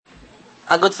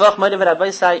A good Tvoch, Moide Rabbi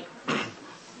say,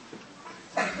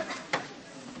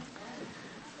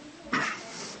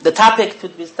 the topic to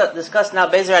be discussed now,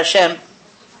 Be'ezer Hashem,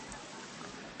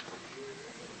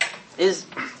 is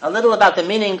a little about the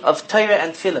meaning of Torah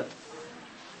and Tefillah.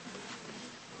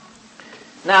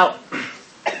 Now,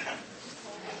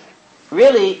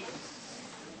 really,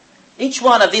 each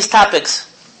one of these topics,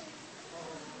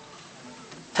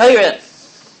 Torah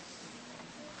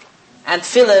and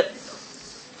Tefillah,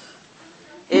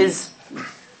 is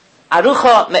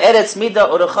Arucha Me'eretz Mida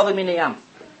Uruchava Minayam.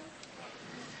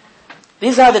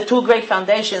 These are the two great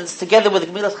foundations, together with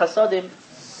Gemilas Chasodim,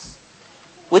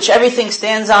 which everything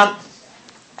stands on,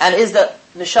 and is the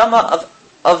neshama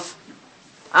of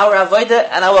our avodah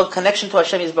and our connection to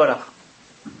Hashem Yisborach.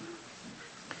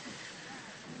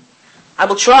 I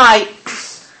will try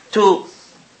to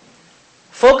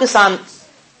focus on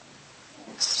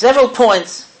several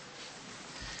points,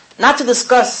 not to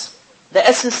discuss the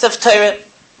essence of Torah,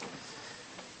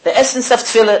 the essence of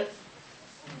Tefillah,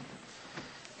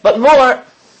 but more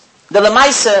the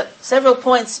Lamaisa, several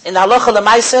points in the Halacha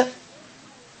Lamaisa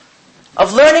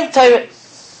of learning Torah.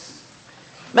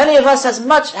 Many of us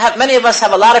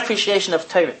have a lot of appreciation of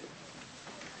Torah,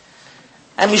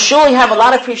 and we surely have a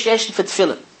lot of appreciation for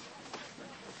Tefillah.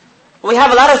 We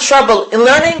have a lot of trouble in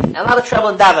learning and a lot of trouble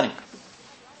in davening.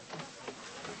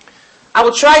 I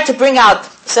will try to bring out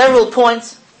several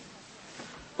points,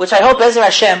 which I hope Be'ezer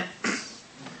Hashem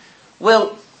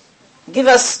will give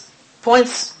us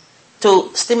points to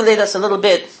stimulate us a little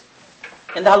bit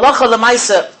in the halacha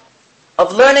l'maisa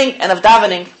of learning and of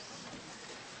davening.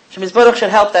 Hashem Yisborach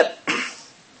should help that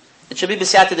it should be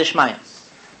b'siyata d'shmaya.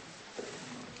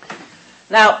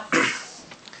 Now,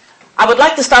 I would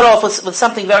like to start off with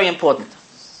something very important.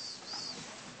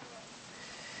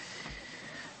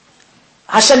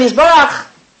 Hashem Yisborach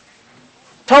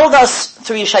told us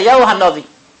through Yeshayahu Hanavi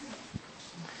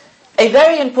a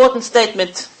very important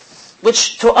statement,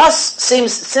 which to us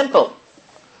seems simple,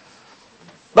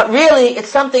 but really it's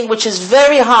something which is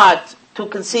very hard to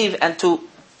conceive and to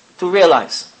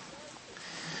realize.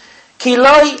 Ki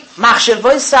loi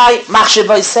machshavosai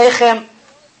machshavosechem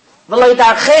v'loi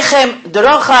darchechem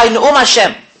drochai ne'um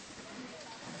Hashem.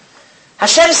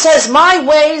 Hashem says, my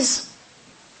ways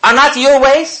are not your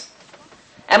ways,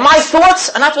 and my thoughts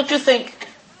are not what you think.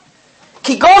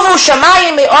 Ki govu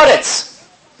shamayim me'oretz.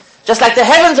 Just like the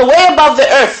heavens are way above the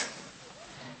earth.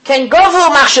 Ken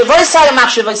govu machshavosai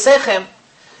machshavosechem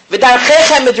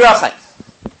v'darchechem midrochai.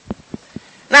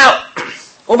 Now,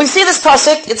 when we see this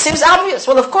pasuk, it seems obvious.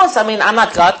 Well, of course, I'm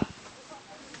not God.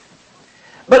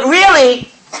 But really,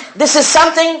 this is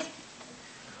something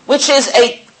which is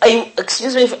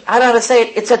excuse me, I don't know how to say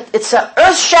it, it's a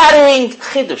earth-shattering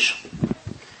chidush.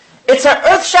 It's an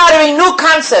earth-shattering new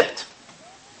concept.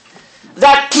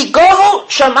 That ki govu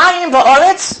shamayim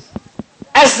va'oretz,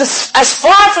 as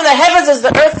far from the heavens as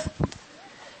the earth,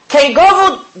 ki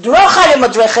govu drochai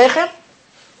madrechechem,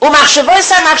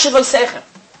 u'machshavosai machshavosechem.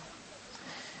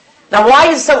 Now, why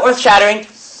is it so earth-shattering?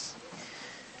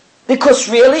 Because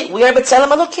really, we are B'Tselem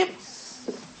Elokim.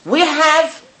 We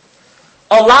have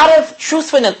a lot of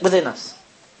truth within us.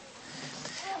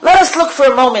 Let us look for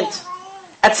a moment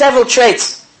at several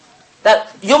traits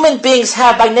that human beings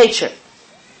have by nature.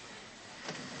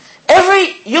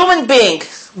 Every human being,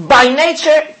 by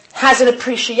nature, has an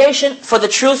appreciation for the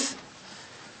truth,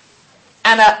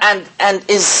 and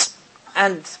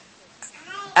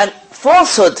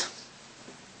falsehood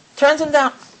turns him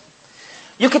down.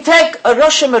 You could take a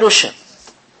Rosha Merusha.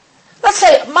 Let's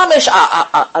say mamish,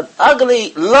 an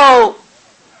ugly, low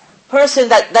person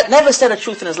that never said the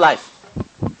truth in his life.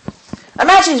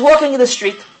 Imagine he's walking in the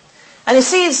street and he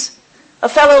sees a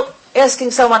fellow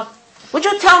asking someone, would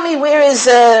you tell me where is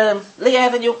Lee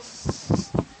Avenue?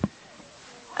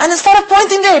 And instead of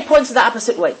pointing there, he points the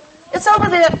opposite way. It's over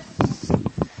there.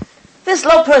 This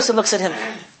low person looks at him.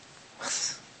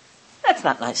 That's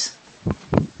not nice.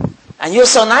 And you're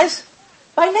so nice?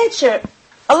 By nature,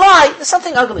 a lie is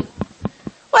something ugly.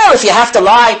 Well, if you have to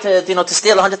lie to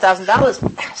steal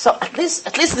 $100,000, so at least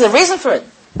there's a reason for it.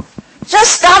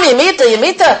 Just stop, you meet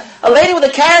a lady with a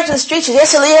carriage in the street, she's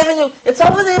yes, Lee Avenue, it's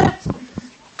over there.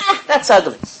 That's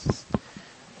ugly.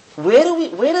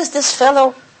 Where does this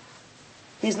fellow,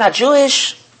 he's not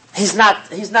Jewish, he's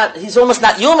almost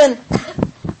not human,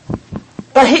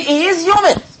 but he is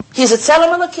human. He's a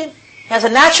Tzelem Elokim. He has a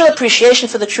natural appreciation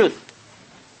for the truth.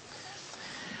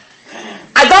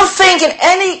 I don't think in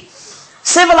any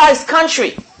civilized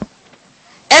country,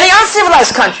 any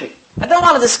uncivilized country, I don't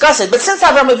want to discuss it, but since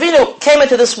Avraham Avinu came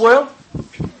into this world,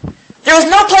 there is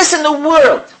no place in the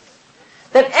world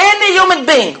that any human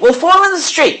being will fall in the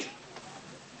street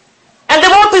and there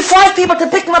only 5 people to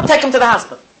pick him up, take him to the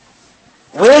hospital.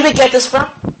 Where did we get this from?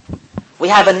 We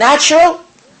have a natural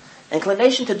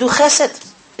inclination to do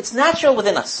chesed. It's natural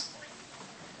within us.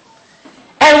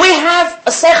 And we have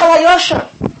a seichel hayosher.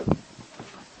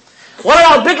 One of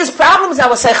our biggest problems is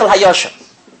our seichel hayosher.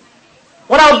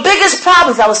 One of our biggest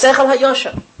problems is our seichel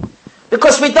hayosher.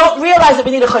 Because we don't realize that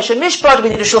we need a choshen mishpat, we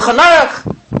need a shulchan aruch.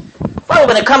 Well,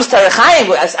 when it comes to Rechaim,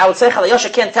 our seichel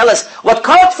hayosher can't tell us what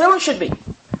color tefillin should be.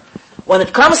 When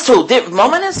it comes to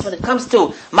moments, when it comes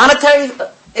to monetary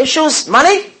issues,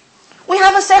 money, we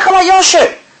have a seichel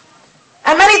hayosher.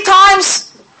 And many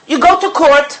times, you go to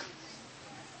court,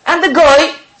 and the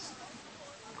guy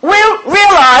will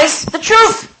realize the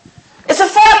truth. It's a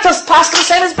fact, it's possible the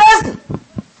same as Bezdin.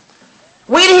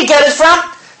 Where did he get it from?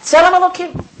 Tzelem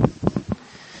Elokim.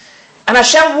 And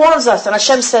Hashem warns us, and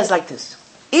Hashem says like this: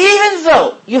 even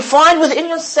though you find within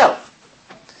yourself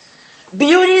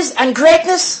beauties and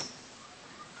greatness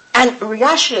and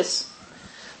riyashis,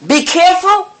 be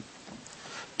careful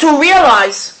to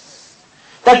realize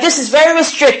that this is very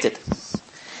restricted.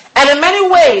 And in many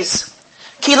ways,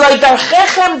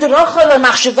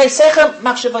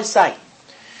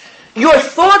 your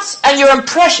thoughts and your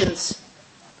impressions,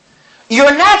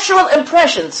 your natural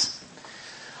impressions,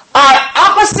 are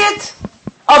opposite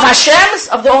of Hashem's,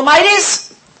 of the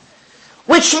Almighty's,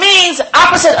 which means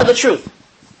opposite of the truth.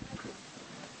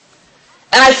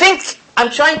 And I think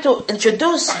I'm trying to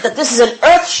introduce that this is an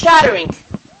earth-shattering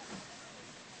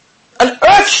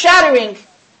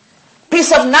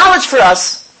piece of knowledge for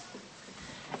us.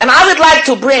 And I would like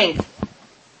to bring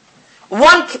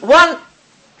one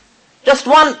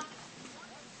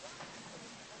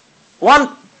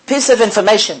piece of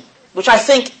information, which I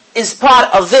think is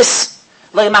part of this.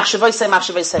 We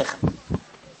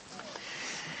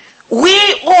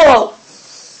all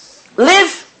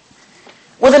live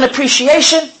with an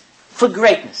appreciation for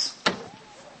greatness.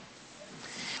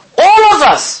 All of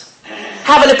us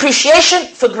have an appreciation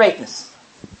for greatness.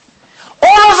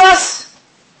 All of us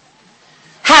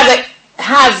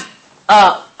have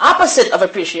opposite of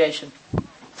appreciation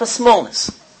for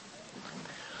smallness.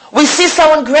 We see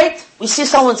someone great, we see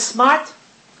someone smart,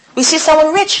 we see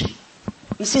someone rich,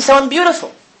 we see someone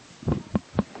beautiful.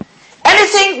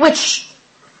 Anything which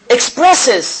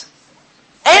expresses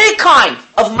any kind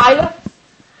of milah,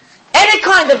 any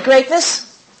kind of greatness,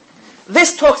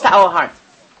 this talks to our heart.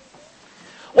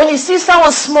 When you see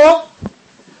someone small,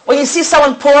 when you see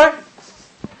someone poor,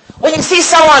 when you see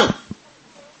someone,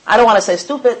 I don't want to say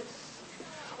stupid,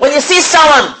 when you see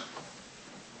someone,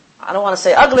 I don't want to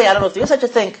say ugly, I don't know if there is such a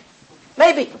thing,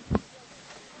 maybe.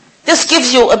 This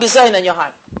gives you a bizayon in your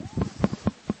heart.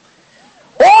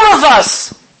 All of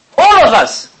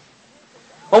us,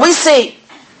 when we see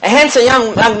a handsome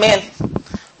young man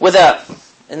with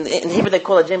in Hebrew they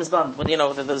call it James Bond, with,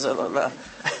 there's a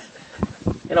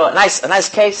nice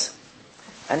case,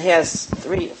 and he has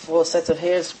 3-4 sets of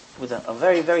hairs with a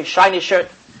very, very shiny shirt.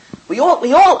 We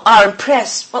all are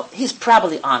impressed. Well, he's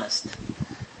probably honest.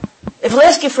 If he'll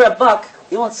ask you for $1,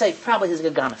 you won't say probably he's a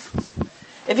good ganef.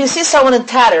 If you see someone in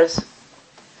tatters,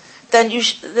 then you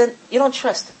don't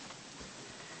trust him.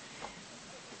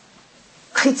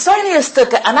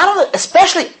 Chitzoniistic, and not only,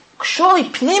 especially surely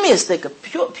pneumistic,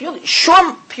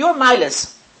 pure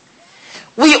milas.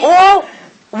 We all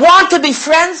want to be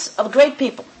friends of great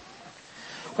people.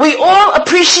 We all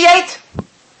appreciate.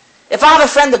 If I have a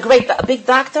friend, a big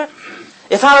doctor,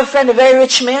 if I have a friend, a very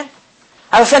rich man,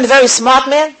 I have a friend, a very smart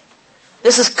man,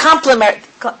 this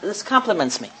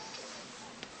compliments me.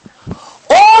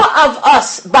 All of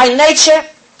us, by nature,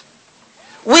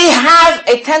 we have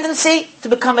a tendency to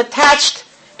become attached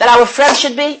that our friend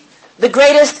should be the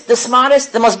greatest, the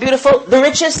smartest, the most beautiful, the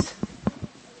richest.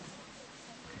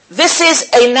 This is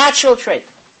a natural trait.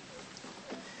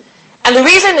 And the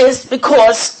reason is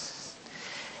because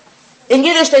in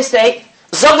Yiddish they say,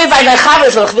 tell me who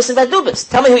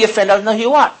your friend is, I don't know who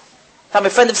you are. If I'm a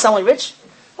friend of someone rich,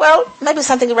 well, maybe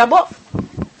something to rub off.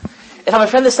 If I'm a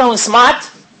friend of someone smart,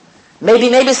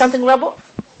 maybe something to rub off.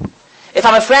 If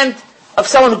I'm a friend of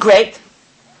someone great,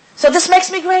 so this makes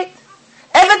me great.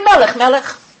 Eved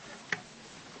melech.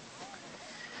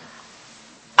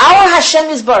 Our Hashem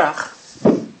Yisborach.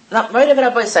 Now, Mordechai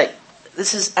Rabbi say,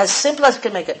 this is as simple as we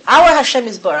can make it. Our Hashem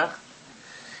Yisborach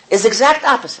is the exact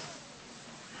opposite.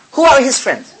 Who are his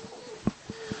friends?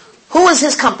 Who is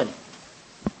his company?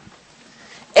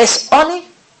 Es oni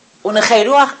unechei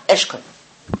ruach eshkoi.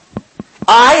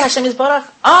 I, Hashem Yisborach,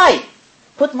 I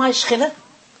put my shechina.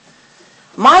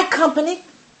 My company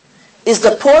is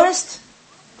the poorest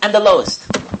and the lowest.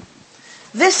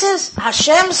 This is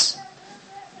Hashem's,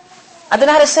 I don't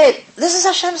know how to say it, this is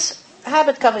Hashem's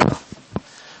habit, Kavod.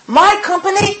 My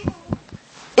company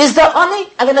is the Ani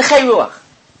and the Nechei Ruach.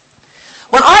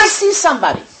 When I see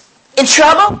somebody in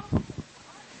trouble,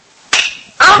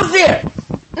 I'm there.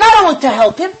 Not only to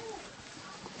help him,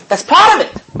 that's part of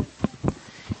it.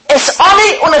 Es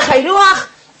Ani und Nechei Ruach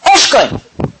Eshkoin.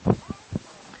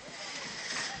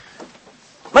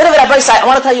 I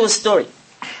want to tell you a story.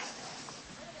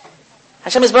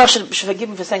 Hashem Yisbarach should forgive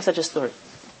me for saying such a story.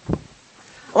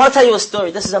 I want to tell you a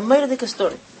story. This is a murderous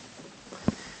story.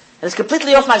 And it's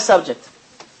completely off my subject.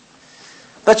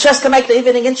 But just to make the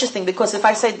evening interesting, because if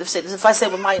I say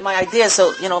my idea,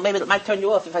 so, maybe it might turn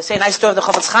you off. If I say a nice story of the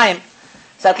Chofetz Chaim,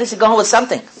 so at least you go home with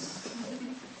something.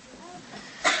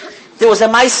 There was a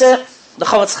Maisa, the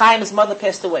Chofetz Chaim's mother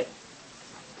passed away.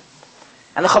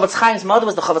 And the Chofetz Chaim's mother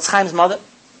was the Chofetz Chaim's mother.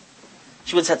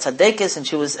 She was at Tzadekis, and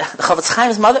she was the Chofetz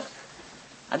Chaim's mother.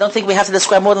 I don't think we have to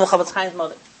describe more than the Chofetz Chaim's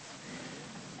mother.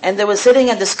 And they were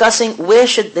sitting and discussing where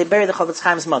should they bury the Chofetz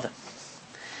Chaim's mother.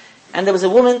 And there was a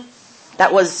woman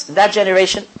that was that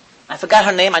generation. I forgot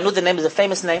her name. I knew the name. It was a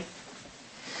famous name.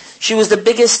 She was the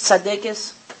biggest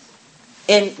tzaddikus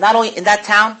not only in that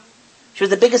town, she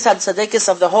was the biggest tzaddikus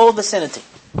of the whole vicinity.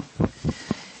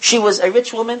 She was a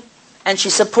rich woman, and she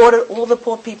supported all the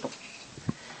poor people.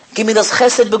 Give me those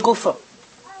chesed begufa.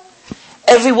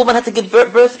 Every woman had to give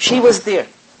birth. She was there.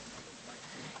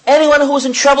 Anyone who was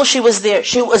in trouble, she was there.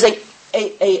 She was a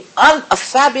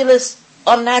fabulous,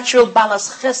 unnatural balas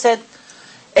chesed,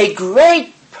 a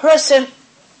great person.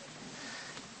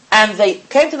 And they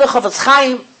came to the Chofetz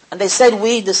Chaim, and they said,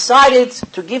 we decided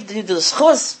to give you the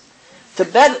schus to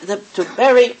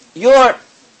bury your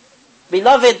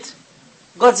beloved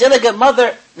Godzillige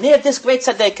mother near this great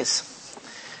tzaddikus.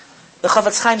 The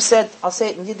Chofetz Chaim said, I'll say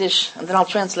it in Yiddish, and then I'll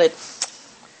translate.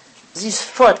 Sie ist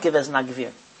fortgewesen a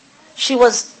Gewirr.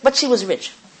 But she was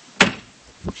rich.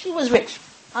 She was rich.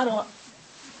 I don't know.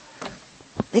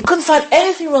 He couldn't find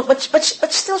anything wrong, but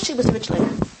still she was rich later.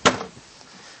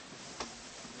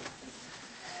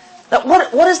 Now,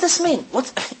 what does this mean?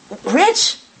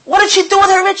 Rich? What did she do with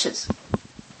her riches?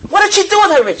 What did she do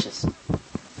with her riches?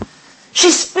 She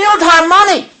spilled her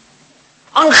money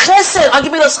on chesed, on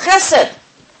Gemilas chesed.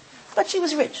 But she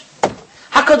was rich.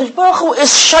 HaKadosh Baruch Hu is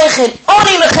shaychen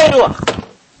oni lechei ruach.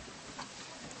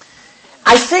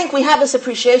 I think we have this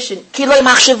appreciation.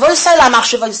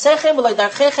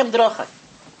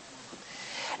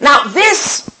 Now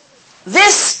this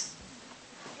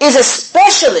is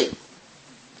especially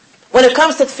when it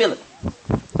comes to tefillin.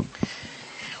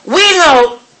 We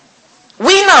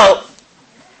know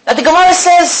that the Gemara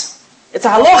says it's a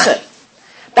halacha.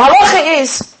 The halacha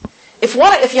is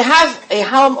if you have a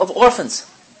home of orphans,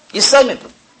 Yisraelim,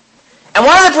 and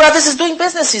one of the brothers is doing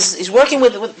business, he's working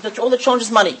with all the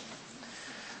children's money.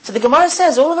 So the Gemara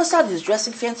says, all of a sudden, he's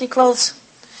dressing fancy clothes.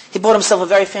 He bought himself a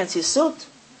very fancy suit,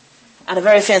 and a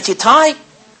very fancy tie,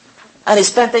 and he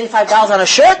spent $85 on a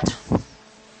shirt.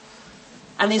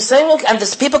 And he's saying, look, and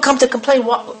these people come to complain,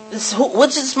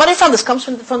 where's this money from? This comes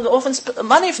from the orphan's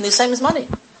money, from the Yisrael's money.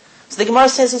 So the Gemara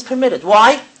says he's permitted.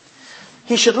 Why?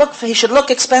 He should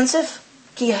look expensive.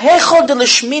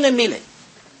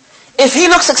 If he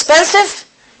looks expensive,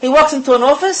 he walks into an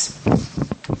office,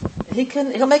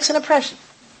 he'll make an impression.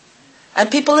 And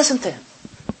people listen to him.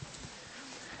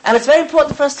 And it's very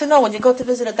important for us to know when you go to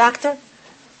visit a doctor,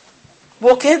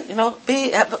 walk in,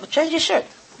 change your shirt.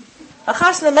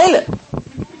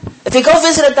 If you go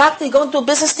visit a doctor, you go into a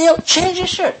business deal, change your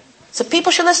shirt. So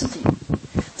people should listen to you.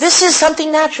 This is something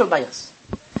natural by us.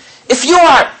 If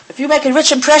you make a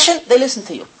rich impression, they listen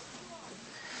to you.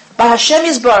 By Hashem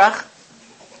Yisbarach,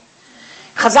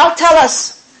 Chazal tell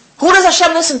us, who does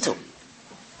Hashem listen to?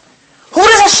 Who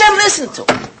does Hashem listen to?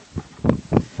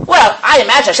 Well, I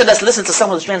imagine Hashem doesn't listen to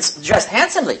someone who's dressed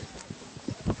handsomely.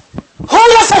 Who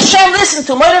does Hashem listen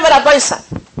to? Moira v'Rabbeisai.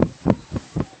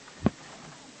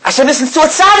 Hashem listens to a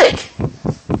tzaddik.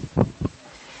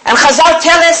 And Chazal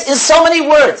tell us in so many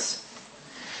words,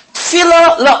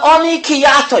 Tefillah la'oni ki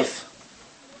yatoif.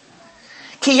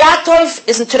 Ki yatoif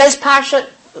is in today's parsha,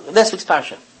 this week's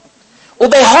parsha.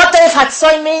 Ubehoteif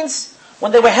hatzoy means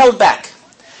when they were held back.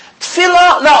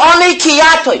 Tefillah la'oni ki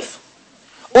yatoif.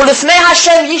 Ulifnei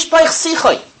Hashem yishpoich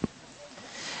sichoy.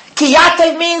 Ki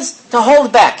yatoif means to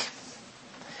hold back.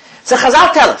 So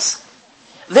Chazal tell us,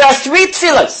 there are three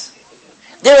tefillahs.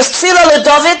 There is tefillah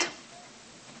LeDavid,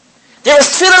 there is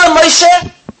tefillah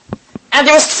LeMoshe, and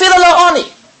there is tefillah LeOni.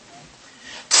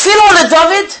 Tefillah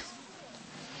LeDavid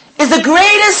is the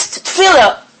greatest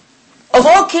tefillah of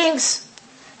all kings,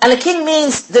 and a king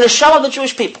means the neshama of the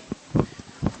Jewish people.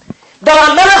 David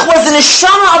HaMelech was the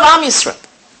neshama of Am Yisrael.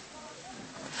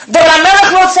 David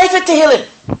HaMelech wrote Sefer Tehillim.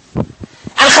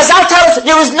 And Chazal tells us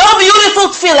there is no beautiful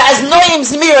tefillah as Noam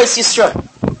Zmiras Yisrael.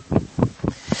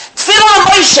 Tefillah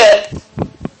Moshe,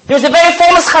 there's a very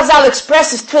famous Chazal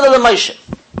expresses tefillah Moshe.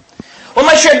 When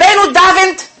Moshe Rabbeinu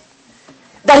davened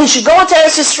that he should go into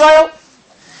Eretz Yisrael,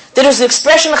 there is an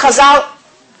expression in Chazal,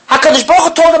 HaKadosh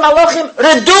Baruch Hu told the Malachim,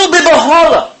 Redu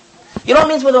b'behola. You know what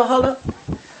it means with behola?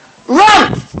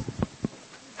 Run!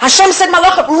 Hashem said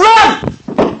Malachim, run!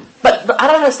 But I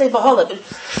don't know how to say behola.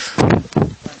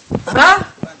 Huh?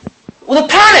 With a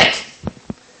panic.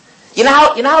 You know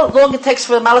how long it takes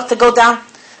for the Malach to go down?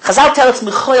 Chazal tell us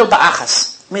Michoel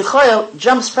ba'achas. Michoel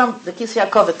jumps from the Kisei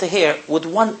HaKoved to here with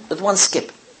one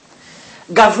skip.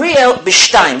 Gavriel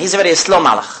b'shtayim. He's already a slow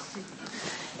Malach.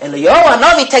 Eliyahu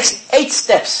Hanavi takes 8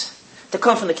 steps to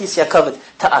come from the Kisei HaKoved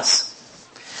to us.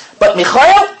 But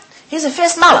Michoel, he's a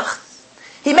fast Malach.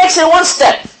 He makes it in 1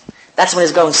 step. That's when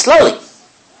he's going slowly.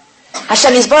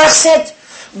 Hashem Yisbarach said,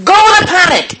 go in a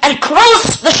panic and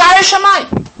close the Sha'arei Shamayim.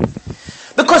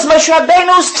 Because Moshe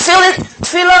Rabbeinu's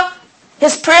tefillah,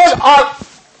 his prayers are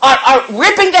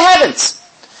ripping the heavens.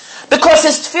 Because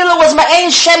his tefillah was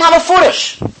Ma'ain Shem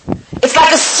HaMefurish. It's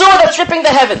like a sword that's ripping the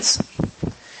heavens.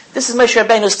 This is Moshe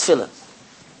Rabbeinu's tefillah.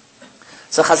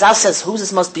 So Chazal says, who's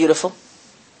is most beautiful?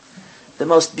 The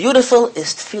most beautiful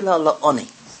is tefillah la'oni.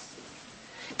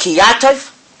 Ki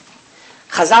Yatov,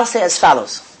 Chazal say as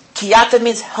follows. Ki Yatov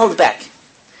means hold back.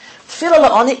 Tefillah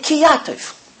la'oni, Ki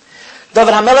Yatov.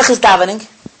 David HaMelech is davening,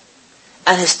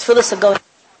 and his tefillahs are going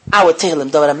our tehillim,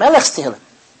 David HaMelech's tehillim.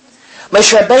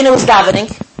 Moshe Rabbeinu is davening,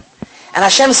 and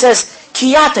Hashem says,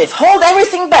 Ki Yatov, hold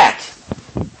everything back.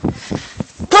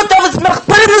 Put David's melech,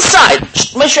 put it aside.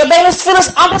 Moshe Rabbeinu's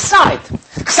tefillahs on the side.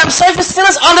 Chasam Sofer's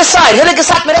tefillahs on the side. Hillel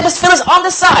Gesat Mereb's tefillahs on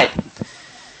the side.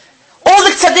 All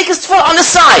the tzaddikas tefillah on the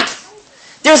side.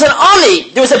 There's an ani,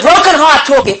 there's a broken heart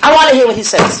talking. I want to hear what he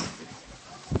says.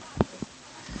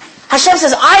 Hashem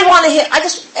says, I want to hear,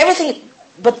 everything,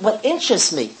 but what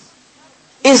interests me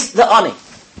is the ani.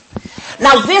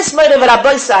 Now this murder of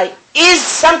Rabbi Sai is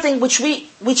something which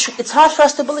it's hard for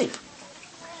us to believe.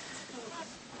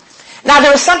 Now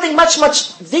there is something much,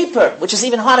 much deeper, which is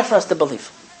even harder for us to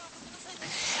believe.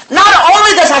 Not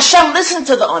only does Hashem listen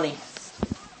to the ani,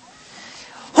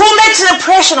 who makes an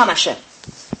impression on Hashem?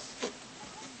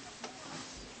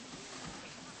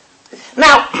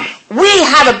 Now, we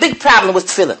have a big problem with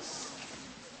tefillah.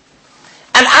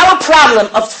 And our problem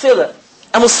of tefillah,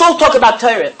 and we'll soon talk about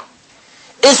Torah,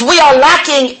 is we are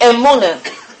lacking emunah.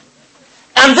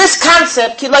 And this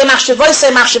concept, I'll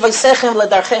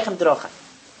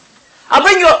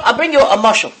bring you a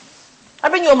mashal.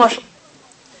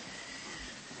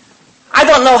 I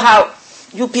don't know how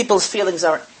you people's feelings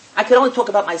are. I can only talk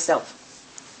about myself.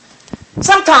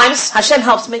 Sometimes Hashem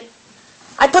helps me.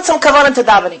 I put some kavanah into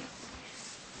davening.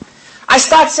 I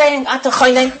start saying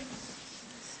Atachayne,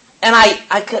 and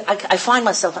I find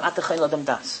myself in Atachayne Ladam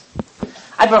Das.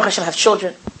 I Baruch Hashem have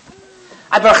children.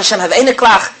 I Baruch Hashem have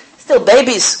Eineklach, still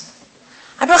babies.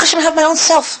 I Baruch Hashem have my own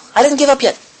self. I didn't give up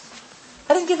yet.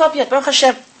 Baruch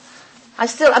Hashem. I'm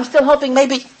still hoping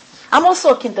maybe I'm also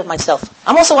a kind of myself.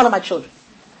 I'm also one of my children.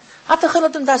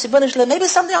 Maybe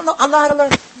someday I'll know how to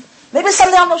learn. Maybe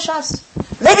someday I'll know Shas.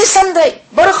 Maybe someday.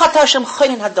 Baruch Atah Hashem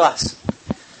Chonin Hadas.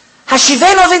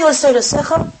 Hashivenu Avinu L'Seir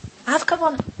Secha. I have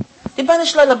kavanah. Yibana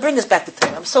Shloila, bring us back to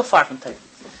Torah. I'm so far from Torah.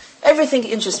 Everything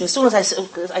interests me. As soon as I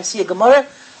see a Gemara,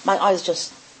 my eyes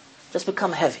just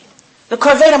become heavy. The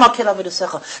Korvena Malkel Avinu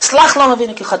Secha. Slach Lon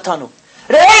Avinu Ki Chatanu.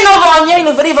 Re'enu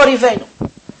V'anyenu V'riva Rivenu.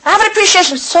 I have an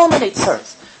appreciation of so many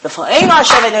tzars. V'fa'enu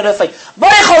Hashem Einu Refei.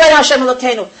 Baruch Oreinu Hashem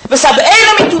Elokeinu.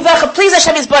 V'sabeinu Mituvecha. Please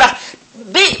Hashem Yisbarach.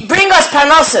 Bring us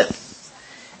Parnasah.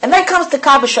 And then comes the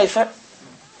Kar B'Shofar.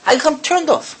 I become turned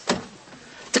off.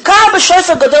 The Kar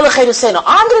B'Shofar Gadol L'Cheiruseinu.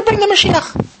 I'm going to bring the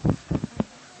Mashiach.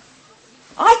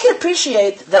 I can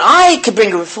appreciate that I could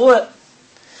bring a refuah.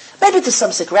 Maybe to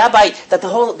some sick rabbi that the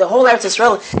whole Eretz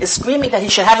Yisrael is screaming that he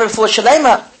should have a refuah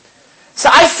shalema. So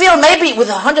I feel maybe with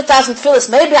 100,000 tefillahs,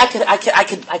 maybe I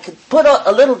could put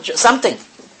a little something.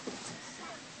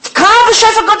 Kar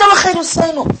B'Shofar Gadol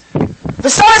L'Cheiruseinu.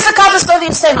 V'soras L'Kavos Gadol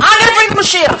L'Yiseinu. I'm going to bring the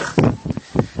Mashiach.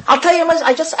 I'll tell you,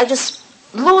 I just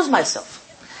lose myself.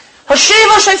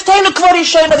 Hashiva Shofteinu Kvar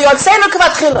Yishoyna V'Yotzeinu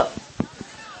Kvat Chila.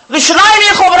 V'Yishalayim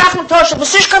Yecho V'Rachman Toshuv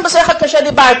V'Sishkan B'Secha Kasher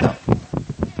Dibarta.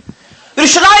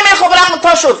 V'Yishalayim Yecho V'Rachman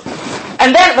Toshuv.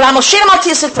 And then V'Hamoshim Al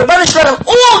Tisik V'Rabban Shalom,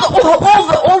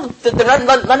 all the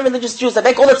non-religious Jews that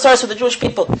make all the tzaras for the Jewish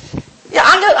people. Yeah,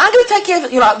 I'm going to take care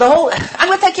of I'm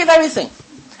going to take care of everything.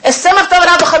 I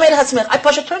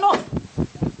push it, turn off.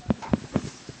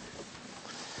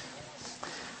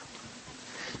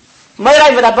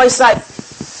 Mayrai with Rabbi Sai.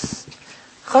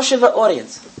 Choshev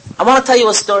audience. I want to tell you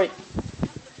a story.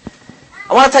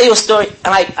 I want to tell you a story,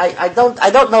 and I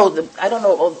don't know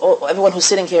everyone who's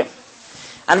sitting here,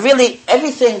 and really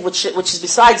everything which is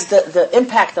besides the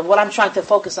impact of what I'm trying to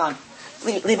focus on,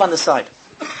 leave on the side.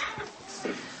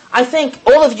 I think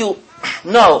all of you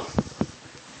know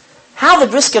how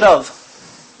the brisket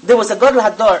of, there was a Gadol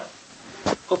Hador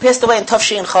who passed away in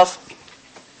Tafshin Chaf.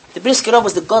 The brisket of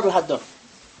was the Gadol Hador.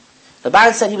 The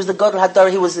Baron said he was the Gadol Hador,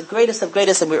 he was the greatest of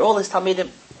greatest, and we're all his Talmidim.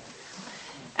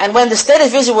 And when the state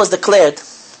of Israel was declared,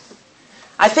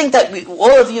 I think that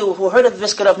all of you who heard of the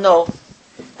brisket of know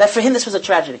that for him this was a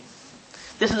tragedy.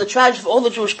 This was a tragedy for all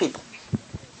the Jewish people.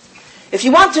 If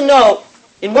you want to know,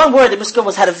 in one word, the brisket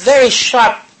was had a very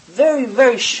sharp, very,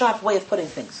 very sharp way of putting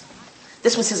things.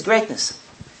 This was his greatness.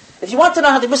 If you want to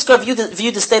know how the brisket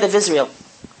viewed the state of Israel,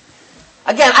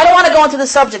 again, I don't want to go into the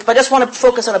subject, but I just want to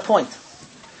focus on a point.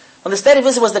 When the state of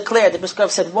Israel was declared, the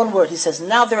brisket said one word. He says,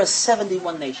 now there are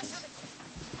 71 nations.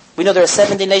 We know there are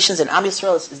 70 nations, and Am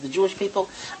Yisrael is the Jewish people.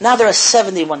 Now there are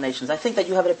 71 nations. I think that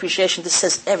you have an appreciation. This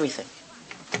says everything.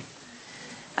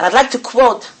 And I'd like to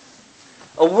quote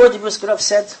a word the Bris Rav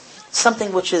said,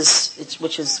 something which is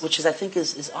I think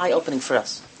is eye-opening for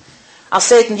us. I'll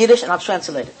say it in Yiddish and I'll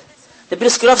translate it. The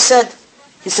Bris Rav said,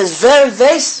 he says, "Wer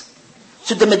weiß,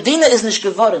 zu der Medina ist nicht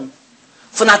geworden,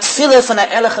 von der Tfile von der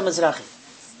Ehrliche Mizrahi."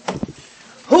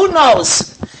 Who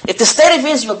knows if the state of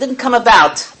Israel didn't come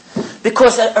about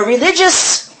because a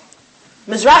religious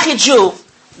Mizrahi Jew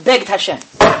begged Hashem.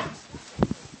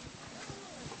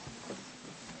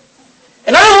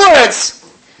 In other words,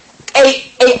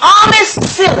 a honest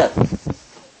tefillah,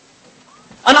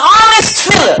 an honest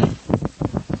tefillah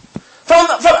from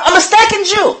a mistaken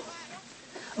Jew,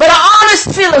 but an honest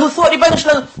tefillah who thought,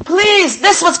 please,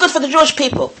 this is what's good for the Jewish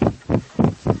people,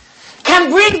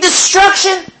 can bring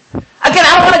destruction. Again, I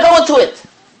don't want to go into it.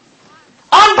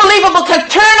 Unbelievable, can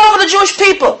turn over the Jewish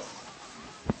people.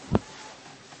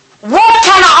 What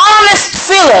can an honest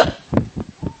tefillah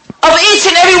of each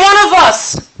and every one of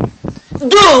us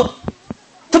do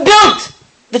to build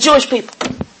the Jewish people?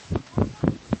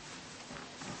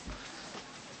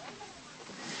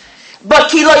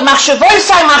 But we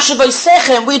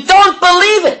don't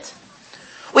believe it.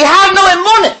 We have no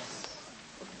emunah.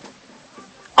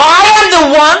 I am the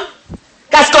one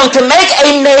that's going to make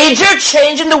a major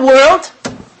change in the world.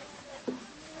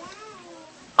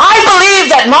 I believe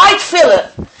that my tefillah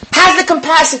has the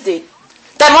capacity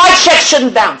that my check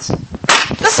shouldn't bounce.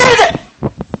 Let's say that.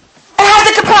 It has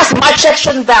the capacity. My check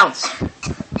shouldn't bounce.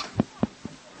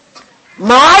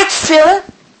 My tefillah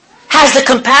has the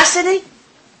capacity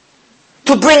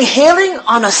to bring healing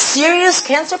on a serious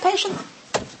cancer patient.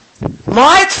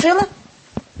 My tefillah.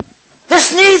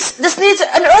 This needs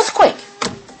an earthquake.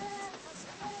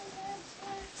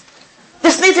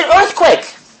 This needs an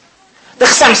earthquake. The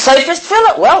Chassam Sofer's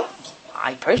tefillah. Well,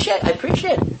 I appreciate it.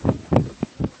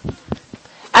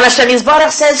 And Hashem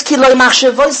Yisbarach says, "Ki lo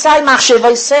machshavosai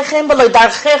machshavosechem v'lo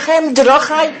darchechem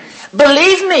drochai."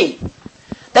 Believe me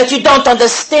that you don't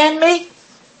understand me.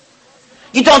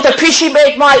 You don't appreciate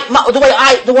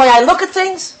the way I look at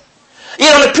things. You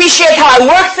don't appreciate how I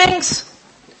work things.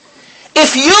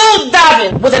 If you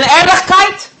daven with an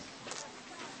ehrlichkeit,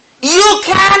 you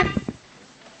can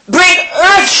bring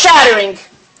earth-shattering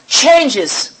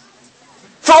changes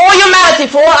for all humanity,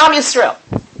 for all Am Yisrael.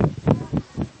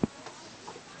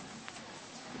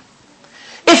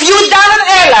 If you daven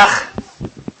ehrlich,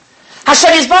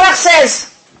 Hashem Yisbarach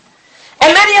says,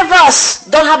 and many of us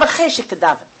don't have a cheshik to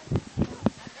daven.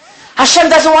 Hashem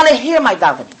doesn't want to hear my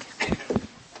davening.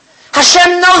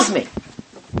 Hashem knows me.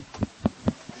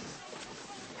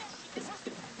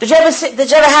 Did you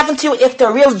ever happen to you if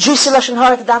they're real juicy lashon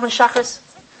hara to daven shachris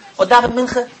or daven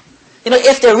mincha? You know,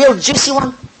 if they're a real juicy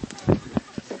one,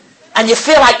 and you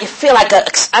feel like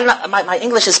my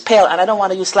English is pale, and I don't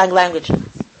want to use slang language,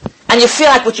 and you feel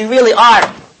like what you really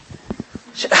are.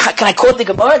 Can I quote the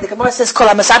Gemara? The Gemara says, "Kol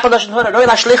ha'masapa lashon hara roi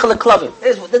lashlicha leklavim."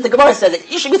 The Gemara says that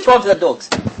you should be thrown to the dogs.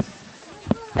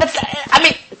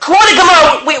 Quoting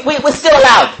Gemara, we're still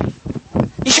allowed.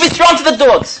 You should be thrown to the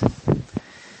dogs.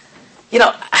 You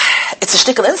know, it's a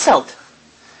shtickle insult.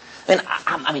 I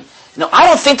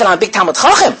don't think that I'm a big Talmud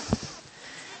Chacham.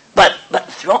 But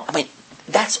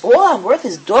that's all I'm worth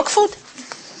is dog food?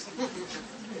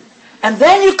 And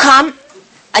then you come,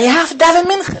 and you have to daven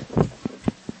mincha.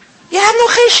 You have no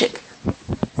cheshik.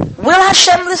 Will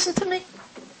Hashem listen to me?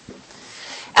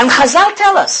 And Chazal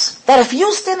tell us that if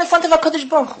you stand in front of HaKadosh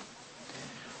Baruch Hu,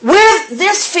 with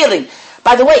this feeling,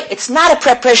 by the way, it's not a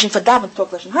preparation for daven talk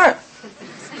lashon hara.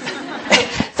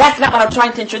 That's not what I'm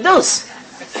trying to introduce.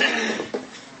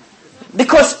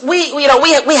 Because we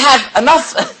have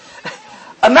enough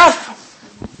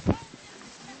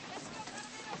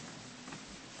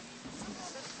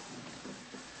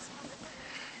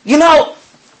You know,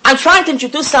 I'm trying to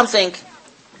introduce something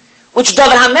which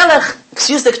David HaMelech,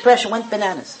 excuse the expression, went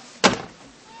bananas.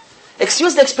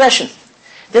 Excuse the expression.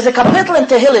 There's a kapitel in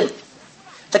Tehillim.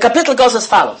 The kapitel goes as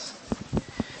follows.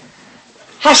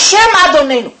 Hashem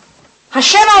Adonenu,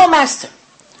 Hashem our Master,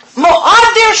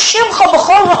 Mo'adir Shimcha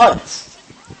B'chol Ha'aretz.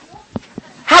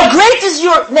 How great is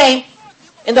your name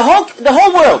in the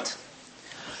whole world.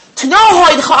 To know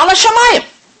Hoidcha Ala Shamayim.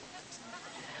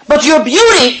 But your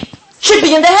beauty should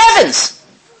be in the heavens.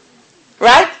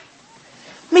 Right?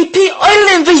 Mipi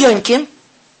Oilim V'yonkim.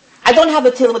 I don't have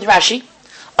a till with Rashi.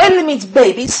 Oilim means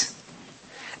babies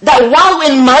that wallow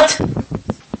in mud.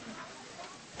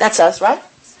 That's us, right?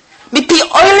 Mipi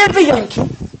Oilim V'yonkim.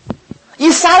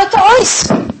 Yisara Ta'ois.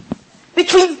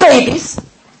 Between babies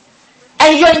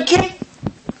and yonkim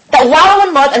that wallow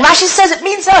in mud. And Rashi says it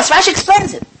means us. Rashi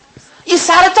explains it.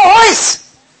 Yisara Ta'ois.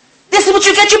 This is what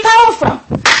you get your power from.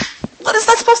 What is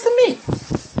that supposed to mean?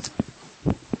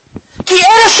 Ki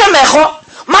Ere Shemecho.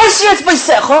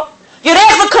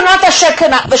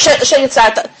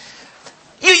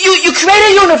 You create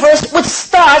a universe with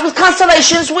stars, with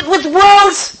constellations, with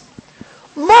worlds.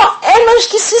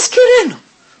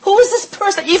 Who is this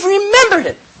person? You've remembered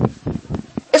it.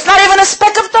 It's not even a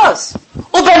speck of dust.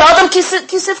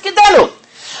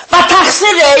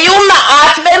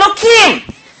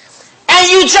 And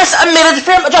you just admitted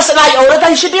for him, just an iota, that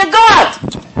he should be a god.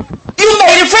 You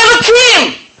made it for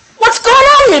Elokim. What's going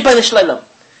on here, Bnei Shleilim?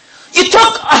 You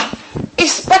took a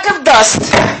speck of dust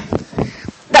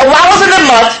that wallows in the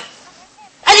mud,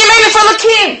 and you made it for the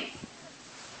king.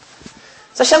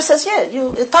 So Hashem says, yeah,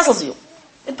 it puzzles you.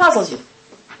 It puzzles you.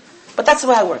 But that's the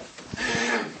way I work.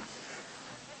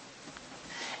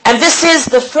 And this is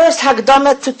the first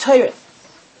Hagdama to Torah.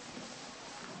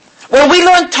 When we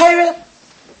learn Torah,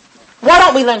 why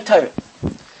don't we learn Torah?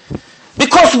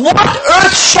 Because what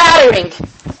earth-shattering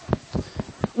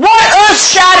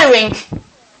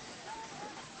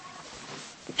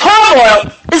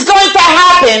turmoil is going to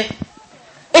happen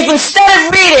if instead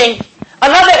of reading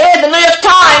another ad in the New York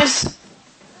Times,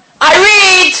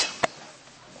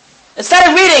 instead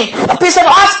of reading a piece of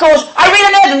Oscars, I read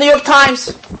an ad in the New York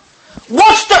Times.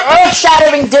 What's the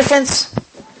earth-shattering difference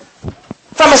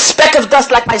from a speck of dust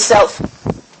like myself?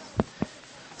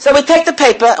 So we take the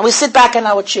paper and we sit back in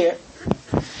our chair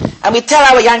and we tell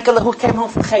our Yankele who came home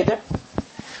from Cheder,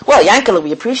 well, Yankele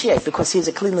we appreciate because he's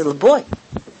a clean little boy.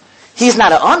 He's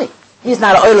not an oni. He's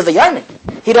not an oil of a yarni.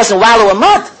 He doesn't wallow in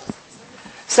mud.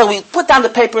 So we put down the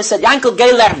paper and said, Yankel, go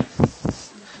learn.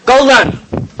 Go learn.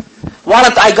 Why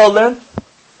don't I go learn?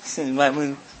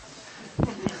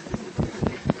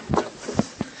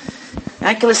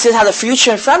 Yankel says has the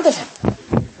future in front of him.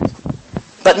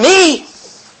 But me,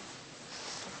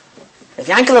 if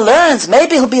Yankel learns,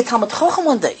 maybe he'll be a Talmud Chochem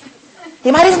one day.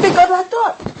 He might even be God like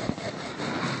that.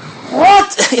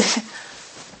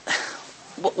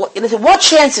 What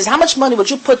chances? How much money would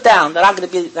you put down that I'm going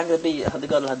to be the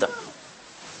God like that?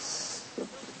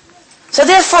 So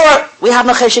therefore, we have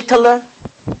no cheshik to learn.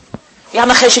 We have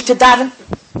no cheshik to daven.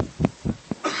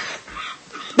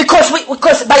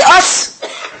 Because by us,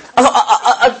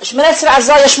 Shmeres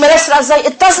Razai,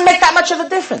 it doesn't make that much of a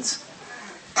difference.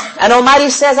 And Almighty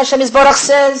says, Hashem Yisborach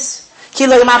says, you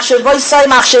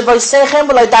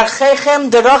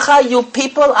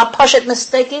people are pashat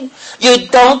mistaken. You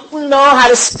don't know how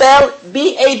to spell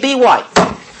B-A-B-Y.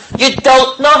 You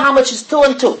don't know how much is 2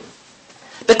 and 2.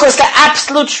 Because the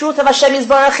absolute truth of Hashem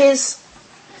Yisborach is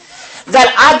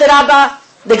that Adrabah,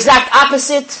 the exact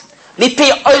opposite,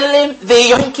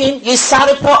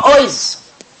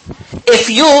 if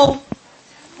you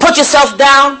put yourself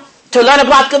down to learn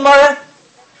about Gemara,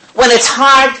 when it's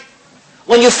hard,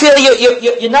 when you feel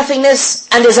your nothingness,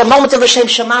 and there's a moment of Hashem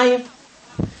Shemayim,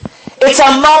 it's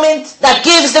a moment that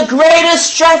gives the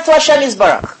greatest strength to Hashem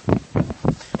Yisborach.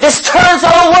 This turns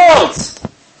all worlds.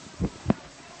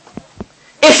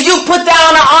 If you put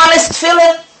down an honest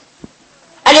tefillah,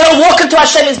 and you don't walk into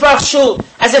Hashem Yisborach shul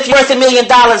as if you're worth $1 million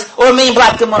or a million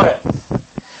black Gemara,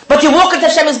 but you walk into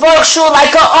Hashem Yisborach shul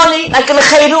like a oni, like a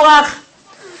lechei ruach,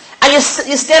 and you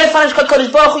stand in front of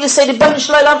Kodesh Baruch Hu, you say, Bnei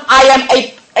Shleilim, I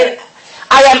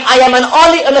am an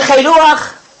oli, a lechei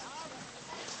ruach.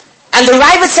 And the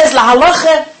Ravid says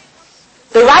lahalacha,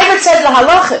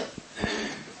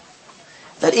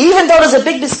 that even though there's a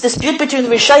big dispute between the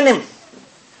Rishonim,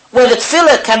 where the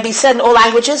tefillah can be said in all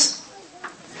languages,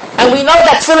 and we know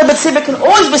that tefillah b'tzibur can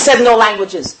always be said in all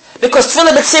languages, because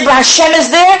tefillah b'tzibur Hashem is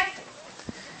there,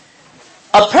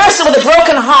 a person with a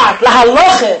broken heart,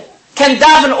 lahalacha, can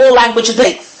daven in all languages.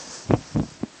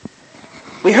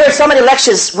 We heard so many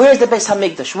lectures, where is the Beis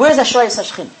HaMikdash? Where is Hashoyas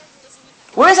HaShechin?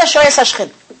 Where is Hashoyas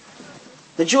HaShechin?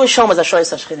 The Jewish home is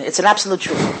Ashoyas HaShechina. It's an absolute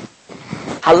truth.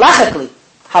 Halachically,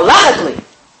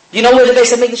 do you know where the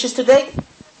Beis HaMikdash is today?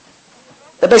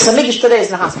 The Beis HaMikdash today is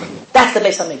in the hospital. That's the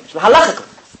Beis HaMikdash. Halachically.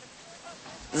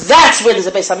 That's where there's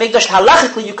a Beis HaMikdash.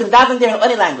 Halachically, you can daven there in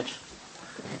any language.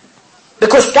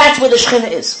 Because that's where the Shechina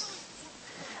is.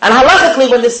 And halachically,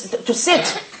 when to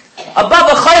sit above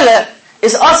a chayla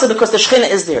is also because the Shechina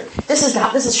is there. This is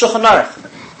Shulchan Aruch.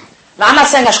 Now, I'm not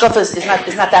saying Hashkafa is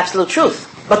not the absolute truth,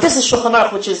 but this is Shulchan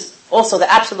Aruch, which is also the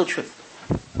absolute truth.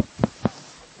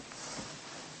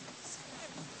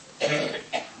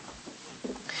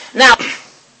 Now,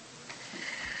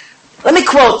 let me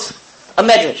quote a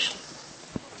medrash.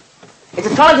 It's a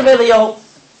Tanakh of Eliyahu.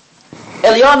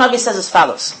 Eliyahu Navi says as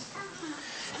follows.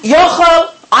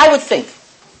 Yochel, I would think.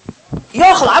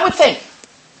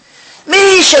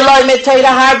 Mi shaloi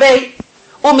metoida harbe,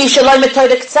 mi shaloi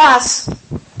metoida ktsas.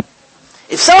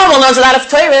 If someone learns a lot of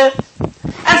Torah,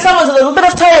 and someone's a little bit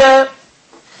of Torah,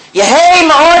 Yehei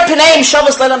ma'or p'neim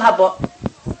shavos leilam haba.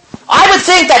 I would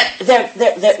think that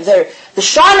the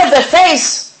shine of their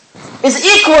face is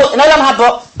equal in Olam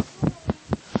Haba.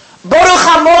 Baruch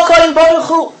HaMokoim Baruch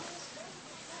Hu.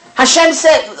 Hashem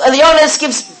said, Eliyahu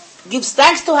gives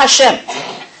thanks to Hashem.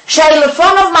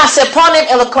 She'elefonov maseponim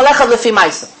elekolecha lefi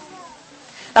ma'isa.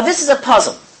 Now this is a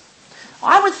puzzle.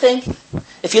 I would think,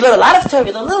 if you learn a lot of Torah,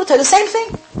 you learn a little Torah, the same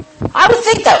thing. I would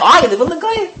think that. You live in the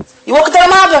Goyim. You walk into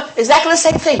Olam Haba, exactly the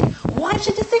same thing. Why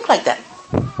should you think like that?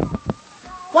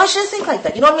 Why should you think like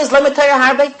that? You know what it means, Lomet Torah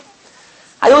Harbe?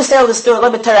 I always tell the story,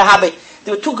 Lomet Torah Harbe.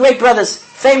 There were two great brothers,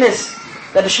 famous,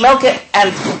 the Shmelke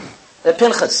and the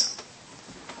Pinchas.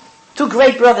 Two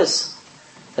great brothers.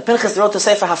 The Pinchas, they wrote the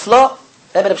Sefer Haflo,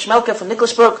 Rebbe Shmelke from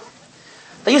Nikolsburg.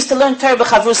 They used to learn Torah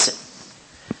b'chavrusim.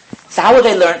 So how would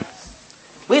they learn?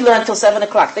 We learn till 7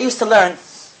 o'clock. They used to learn.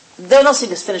 They don't see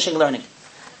this finishing learning.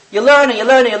 You learn and you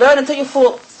learn and you learn until you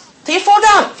fall. Till you fall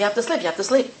down. If you have to sleep, you have to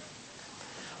sleep.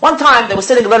 One time, they were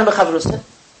sitting learning b'chavrusim.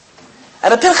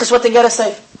 And the Pinchas went to get a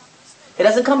safe. He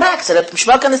doesn't come back. So the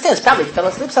Shmelke understands. Probably he fell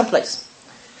asleep someplace.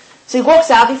 So he walks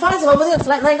out, he finds him over there,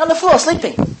 laying on the floor,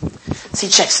 sleeping. So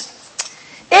he checks.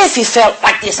 If he felt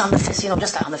like this on the face,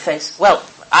 just on the face, well,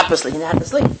 obviously he had to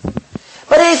sleep.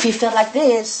 But if he felt like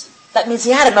this, that means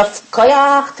he had enough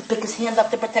koyach to pick his hand up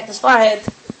to protect his forehead.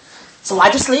 So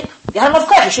why'd you sleep? You had enough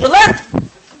koyach, you should have learned.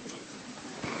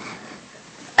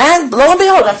 And lo and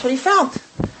behold, that's what he found.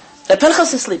 The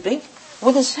Pinchas is sleeping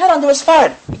with his head under his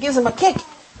forehead. He gives him a kick.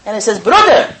 And he says,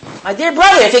 brother, my dear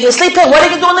brother, if you're going to sleep here, what are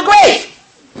you going to do in the grave?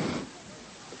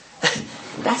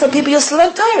 That's how people used to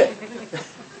learn Torah.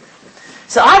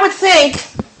 So I would think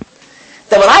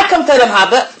that when I come to Olam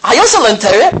Haba, I also learn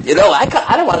Torah.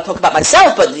 I don't want to talk about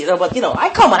myself, but I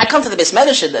come to the Beis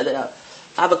Medrash.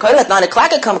 I have a koil at 9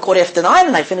 o'clock. I come 9:15,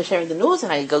 and I finish hearing the news,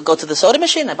 and I go to the soda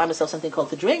machine. I buy myself something cold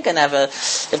to drink, and if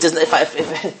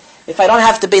I don't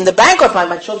have to be in the bank, or if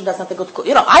my children doesn't have to go to school,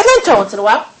 I learn Torah once in a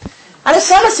while. And it's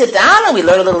time to sit down, and we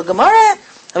learn a little Gemara,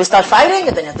 and we start fighting,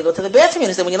 and then you have to go to the bathroom.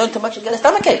 And when you learn too much, you get a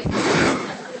stomachache.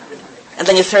 And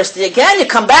then you're thirsty again, you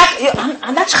come back.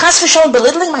 I'm not chas v'sholom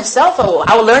belittling myself or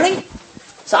our learning.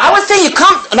 So I would say you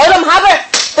come, an Olam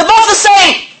Haba, they're both the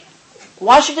same.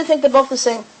 Why should you think they're both the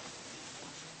same?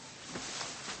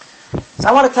 So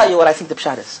I want to tell you what I think the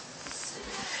pshat is.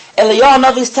 Eliyahu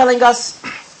Navi is telling us,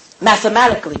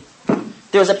 mathematically,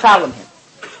 there is a problem here.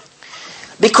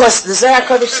 Because the Zohar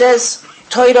HaKadosh says,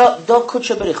 Torah do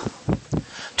kutsha berichu.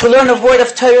 To learn a word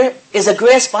of Torah is a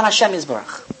grasp on Hashem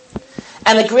Yisbarach.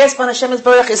 And the grasp on Hashem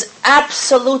Yisbarach is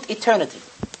absolute eternity.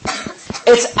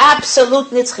 It's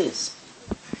absolute nitzchias.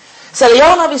 So the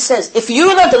Eliyahu Navi says, if you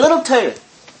learned a little Torah,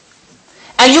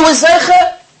 and you were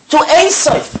zeicha to Ein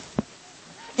Sof,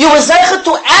 you were zeicha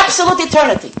to absolute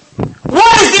eternity,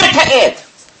 what is there to add?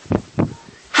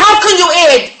 How can you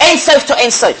add Ein Sof to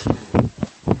Ein Sof?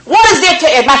 What is there to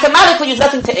add? Mathematically, there's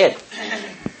nothing to add.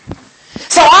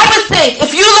 So I would think,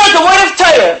 if you learn the word of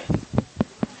Torah,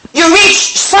 you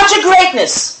reach such a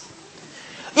greatness,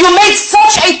 you make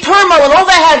such a turmoil in all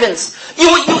the heavens,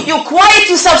 you quiet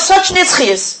yourself such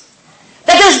nitzchias,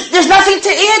 that there's nothing to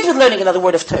add with learning another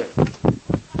word of Torah.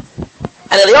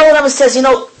 And Eliyahu Navi says,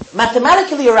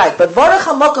 mathematically you're right, but Baruch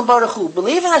HaMokom Baruch Hu,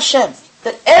 believe in Hashem,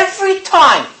 that every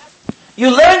time you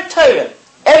learn Torah,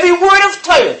 every word of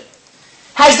Torah,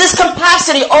 has this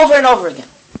capacity over and over again.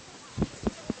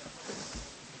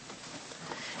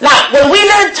 Now, when we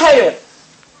learn Torah,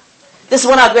 this is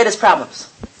one of our greatest problems.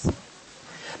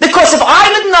 Because if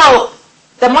I would know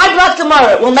that my blood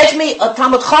Gemara will make me a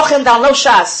Talmud Chochem down no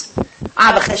Shas,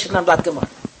 I have a cheshik on blood Gemara.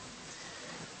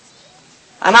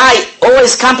 And I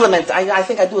always compliment, I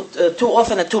think I do it too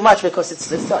often and too much because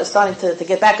it's starting to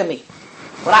get back at me.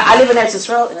 When I live in Eretz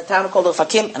Yisrael, in a town called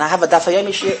Ofakim, and I have a Daf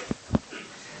Yomi shir.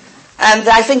 And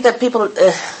I think that people,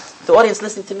 the audience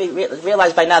listening to me,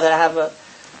 realize by now that I have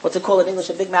what they call in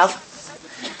English a big mouth.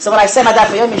 So when I say my Daf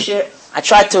Yomi shir, I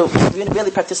try to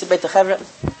really participate to Chevra.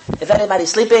 If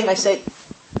anybody's sleeping, I say,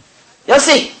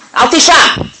 Yossi, Al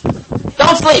Tisha,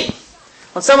 don't sleep.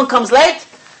 When someone comes late,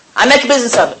 I make a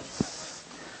business of it.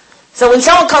 So when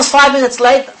someone comes 5 minutes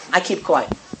late, I keep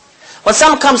quiet. When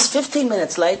someone comes 15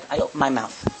 minutes late, I open my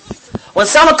mouth. When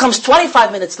someone comes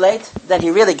 25 minutes late, then he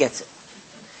really gets it.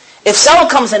 If someone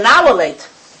comes an hour late,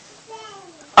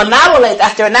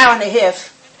 after an hour and a half,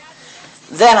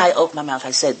 then I open my mouth.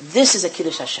 I said, this is a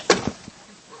Kiddush Hashem.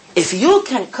 If you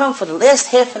can come for the last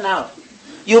half an hour,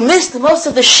 you missed most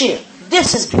of the shir.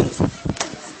 This is beautiful.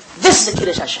 This is a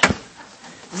Kiddush Hashem.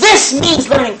 This means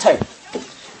learning Torah.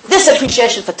 This is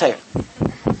appreciation for Torah.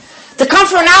 To come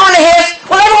for an hour and a half,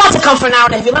 well, everyone wants to come for an hour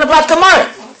and a half. You learn a Blat Gemara.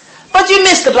 But you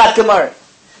missed the Blat Gemara.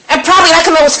 And probably I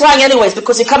can know what's flying anyways,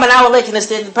 because you come an hour late and it's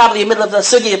probably in the middle of the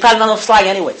sugi, you probably don't know what's flying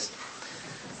anyways.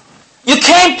 You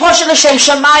came Poshe L'Shem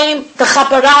Shamayim, the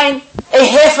Chaparayim, a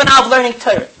half an hour of learning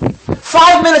Torah.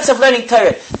 5 minutes of learning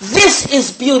Torah. This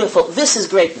is beautiful. This is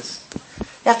greatness.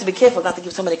 You have to be careful not to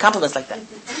give so many compliments like that.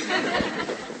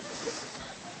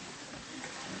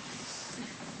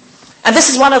 And this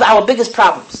is one of our biggest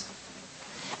problems.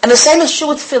 And the same is true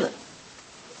with Tefillin.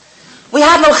 We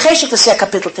have no cheshik to say a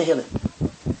kapitel Tehillim.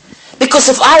 Because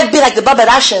if I would be like the Baba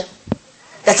Rasha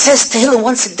that says Tehillim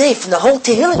once a day from the whole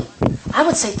Tehillim, I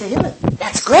would say Tehillim.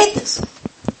 That's greatness.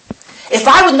 If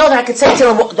I would know that I could say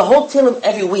Tehillim, the whole Tehillim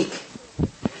every week,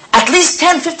 at least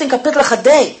 10, 15 kapitel a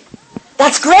day,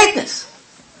 that's greatness.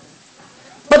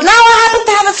 But now I happen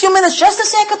to have a few minutes just to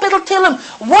say a kapitel Tehillim.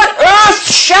 What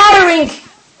earth-shattering!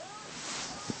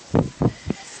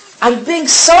 I'm being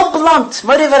so blunt.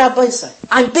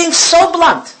 I'm being so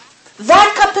blunt.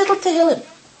 That kapitel Tehillim,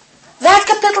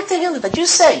 that you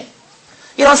say,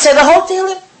 you don't say the whole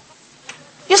Tehillim.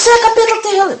 You say a kapitel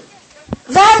Tehillim.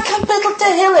 That kapitel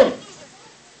Tehillim.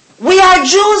 We are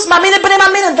Jews, mamina b'nei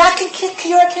mamina. That can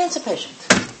cure a cancer patient.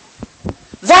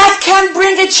 That can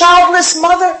bring a childless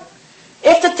mother.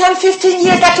 After 10, 15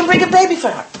 years, that can bring a baby for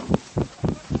her.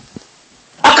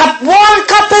 One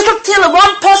kapitel Tehillim,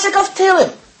 one pasuk of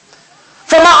Tehillim,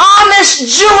 from an honest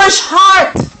Jewish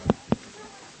heart,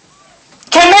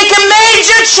 can make a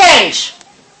major change.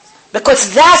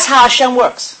 Because that's how Hashem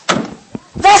works.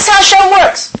 That's how Hashem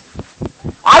works.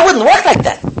 I wouldn't work like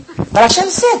that. But Hashem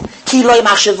said, you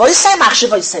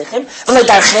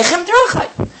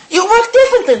work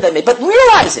differently than me, but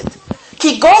realize it.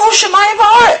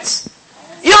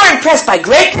 You're impressed by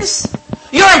greatness.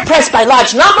 You're impressed by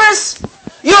large numbers.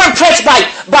 You're impressed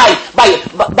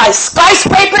by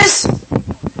skyscrapers.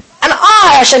 And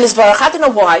I, Hashem Yisbarach, I don't know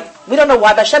why. We don't know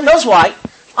why, but Hashem knows why.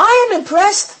 I am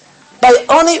impressed by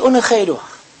Oni Unecheru.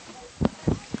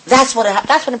 That's what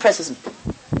impresses me.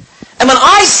 And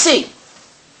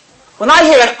when I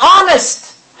hear an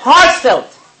honest, heartfelt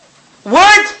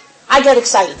word, I get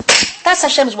excited. That's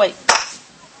Hashem's way.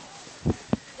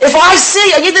 If I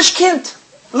see a Yiddish kind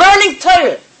learning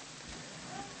Torah,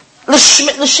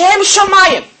 L'Shem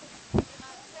Shamayim,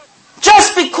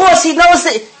 just because he knows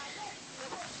that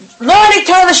learning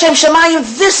Torah L'Shem Shamayim,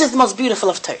 this is the most beautiful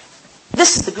of Torah.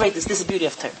 This is the greatest, this is the beauty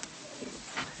of Torah.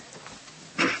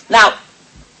 Now,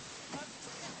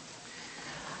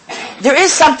 there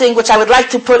is something which I would like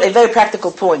to put a very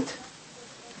practical point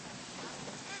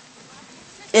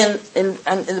in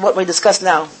what we discussed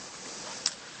now.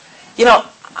 You know,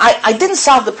 I didn't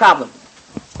solve the problem.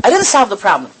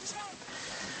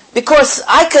 Because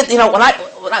I could, you know, when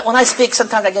I speak,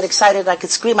 sometimes I get excited, I could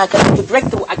scream, I could break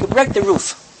the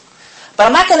roof. But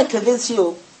I'm not going to convince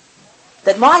you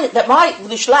that my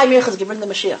Yerushalayim Yirchas can bring the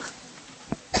Mashiach.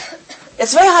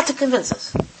 It's very hard to convince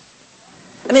us.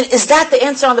 I mean, is that the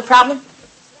answer on the problem?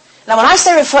 Now, when I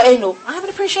say Rifa'enu, I have an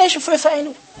appreciation for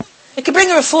Rifa'enu. It can bring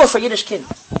a refuah for Yiddish kid.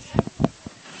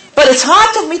 But it's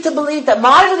hard for me to believe that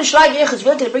my Yerushalayim Yirchas is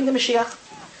really going to bring the Mashiach.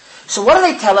 So what do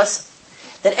they tell us?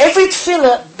 That every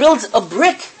tefillah builds a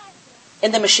brick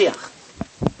in the Mashiach.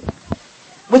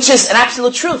 Which is an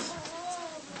absolute truth.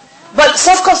 But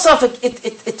sof kol sof,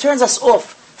 it turns us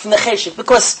off from the cheshik,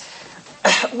 because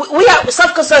we are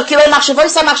sof kol sof kilei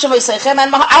machshavosay machshavosaychem,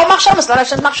 and our machshavos not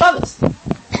Hashem's machshavos.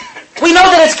 We know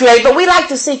that it's great, but we like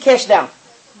to see cash down.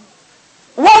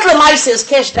 What lemaisa is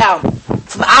cash down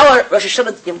from our Rosh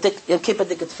Hashanah Yom Kippur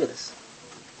Dikkat Tefillas?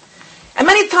 And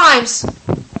many times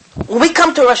when we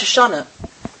come to Rosh Hashanah,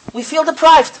 we feel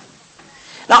deprived.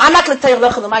 Now, I'm not going to tell you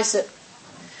Lechem lemaisa,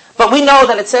 but we know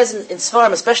that it says in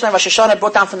Sfarim, especially in Rosh Hashanah,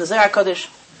 brought down from the Zohar Kodesh,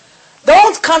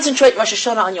 don't concentrate Rosh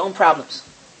Hashanah on your own problems.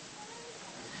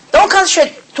 Don't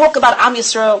concentrate, talk about Am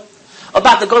Yisrael,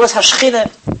 about the Golas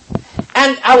HaShechina,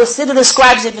 and our Siddur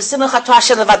describes it, V'simcha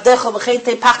Hashem levadecha, v'chein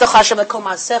te pachtach Hashem lekol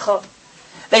ma'asecha,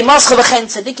 v'ymascha v'chein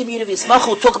tzadikim yiru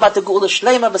v'yismachu, talk about the Geula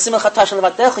Shlema, V'simcha Hashem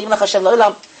levadecha, yimlach Hashem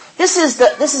le'olam. This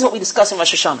is what we discuss in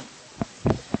Rosh Hashanah.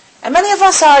 And many of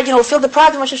us are, feel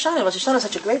deprived in Rosh Hashanah. Rosh Hashanah is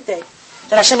such a great day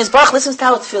that Hashem Yisbarach listens to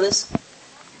our tefillas.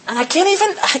 And I can't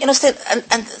even, understand.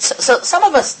 And so some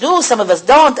of us do, some of us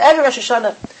don't. Every Rosh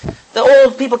Hashanah, the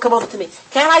old people come over to me.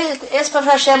 Can I ask for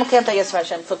Hashem or can't I ask for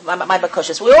Hashem for my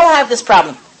bakushas? We all have this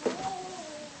problem.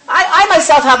 I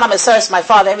myself have my Mesaris, my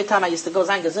father. Every time I used to go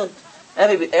Zayin Gesund,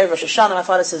 every Rosh Hashanah, my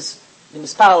father says,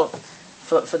 Mispal,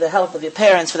 for the health of your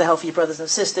parents, for the health of your brothers and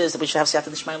sisters, that we should have Siyata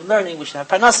D'Shmayim learning, we should have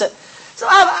Parnasa. So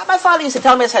my father used to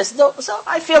tell me, so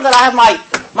I feel that I have my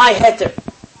heter.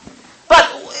 But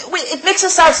it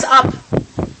mixes us up.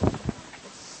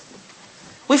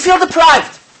 We feel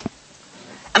deprived.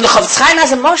 And the Chofetz Chaim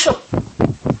has a mashal.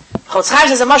 Chofetz Chaim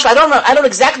has a mashal. I don't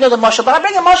exactly know the mashal, but I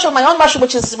bring a mashal, my own mashal,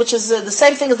 which is the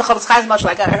same thing as the Chofetz Chaim's mashal.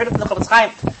 I heard it from the Chofetz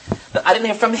Chaim. I didn't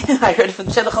hear from him. I heard it from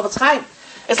the Chofetz Chaim.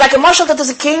 It's like a mashal that there's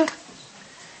a king,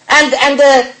 and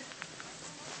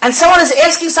someone is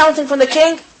asking something from the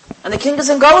king, and the king is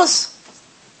in Golus.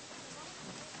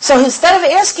 So instead of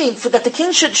asking that the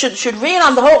king should reign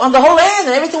on the whole land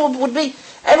and everyone would be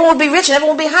rich and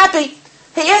everyone would be happy,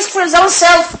 he asked for his own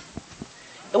self.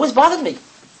 It always bothered me.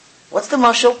 What's the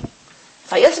mashal?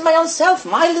 If I ask for my own self,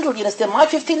 my little, my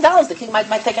 $15, the king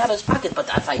might take out of his pocket. But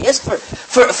if I ask for a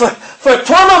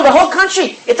tournament of the whole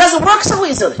country, it doesn't work so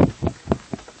easily.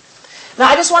 Now,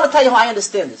 I just want to tell you how I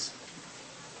understand this.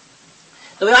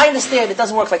 The way I understand, it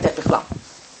doesn't work like that, Bichlal.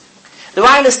 The way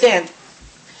I understand,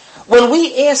 when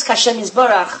we ask Hashem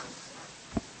Yisbarach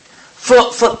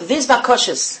for these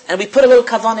bakoshas, and we put a little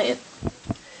kavanah in,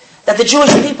 that the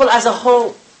Jewish people as a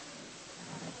whole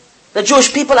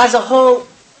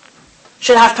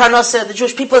should have parnasa, the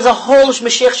Jewish people as a whole,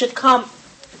 Mashiach should come,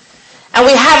 and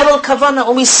we have a little kavanah,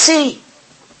 when we see,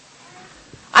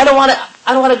 I don't want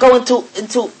to go into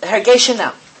hergation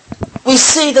now. We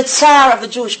see the tsar of the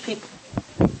Jewish people.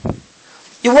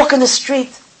 You walk in the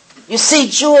street, you see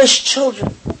Jewish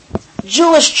children. If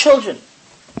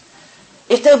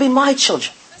they'll be my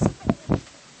children,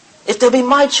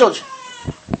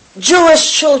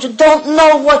 Jewish children don't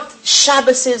know what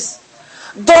Shabbos is,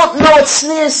 don't know what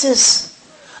Tznius is,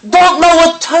 don't know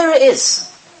what Torah is.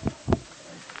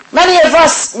 Many of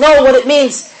us know what it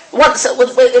means.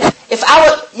 If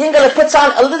our Yingala puts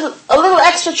on a little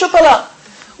extra chupala,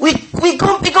 we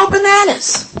go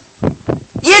bananas.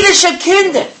 Yiddish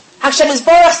Kinder, Hashem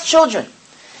Yisbarach's children.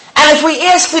 And if we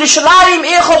ask for the Shalayim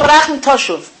Eichel Barachim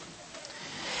Toshuv,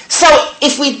 so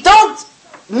if we don't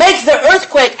make the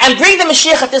earthquake and bring the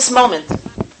Mashiach at this moment,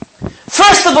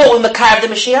 first of all we makarv the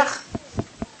Mashiach,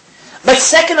 but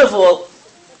second of all,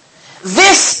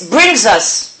 this brings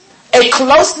us a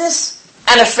closeness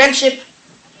and a friendship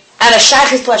and a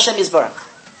shaykhis to Hashem Yisbarach.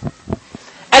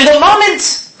 And the moment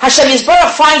Hashem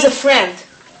Yisbarach finds a friend,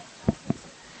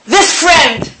 this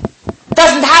friend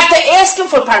doesn't have to ask him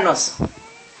for parnos.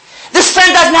 This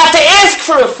friend doesn't have to ask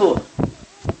for a food.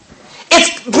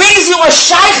 It brings you a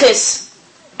shaykhis,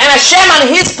 and Hashem on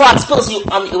his part spills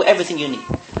on you everything you need.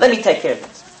 Let me take care of it.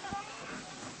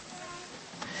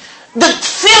 The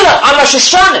tefillah on Rosh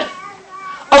Hashanah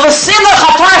of a simcha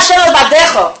chata Hashem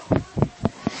levadecha,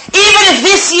 even if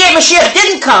this year Mashiach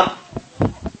didn't come,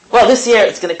 well, this year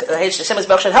it's going to, Hashem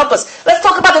Yisbarach should help us. Let's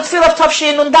talk about the tefillah of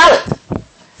Tavshin Nun Dalet.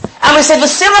 And we said,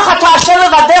 v'simcha chata Hashem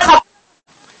levadecha,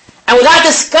 and without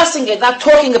discussing it, not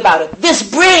talking about it, this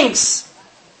brings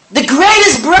the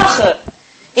greatest bracha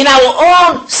in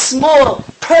our own small,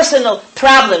 personal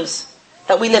problems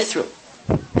that we live through.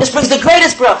 This brings the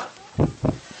greatest bracha.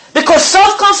 Because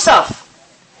sof kol sof,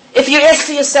 if you ask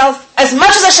for yourself, as much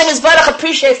as Hashem Yisbarach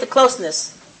appreciates the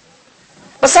closeness,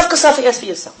 but sof kol sof you ask for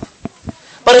yourself.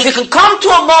 But if you can come to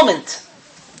a moment,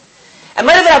 and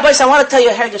many of the Rabbi, I want to tell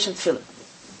you a hergish and tefillah.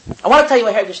 I want to tell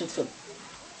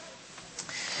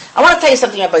you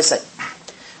something, Rabbi said.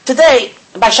 Today,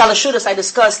 by Shalashudas, I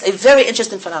discussed a very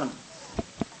interesting phenomenon.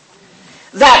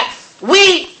 That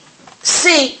we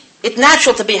see it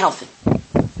natural to be healthy.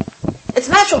 It's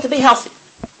natural to be healthy.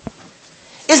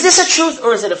 Is this a truth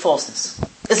or is it a falseness?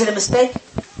 Is it a mistake?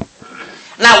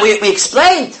 Now, we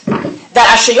explained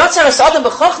that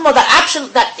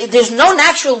that there's no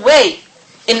natural way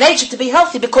in nature to be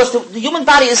healthy because the human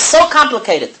body is so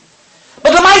complicated.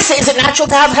 But Lamaisa, is it natural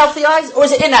to have healthy eyes or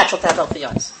is it unnatural to have healthy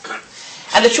eyes?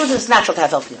 And the truth is it's natural to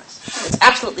have healthy eyes. It's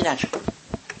absolutely natural.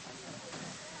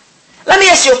 Let me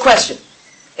ask you a question.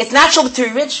 It's natural to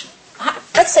be rich?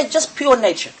 Let's say just pure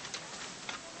nature.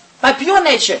 By pure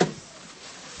nature,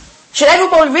 should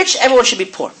everyone be rich? Everyone should be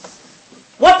poor.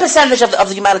 What percentage of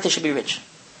the humanity should be rich?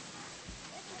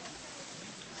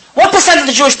 What percent of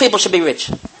the Jewish people should be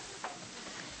rich?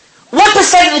 What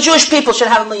percent of the Jewish people should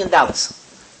have $1 million?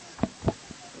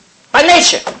 By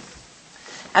nature.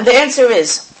 And the answer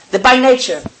is that by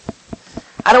nature,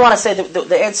 I don't want to say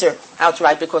the answer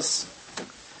outright because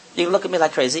you look at me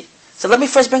like crazy. So let me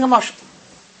first bring a motion.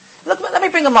 Let me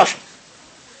bring a motion.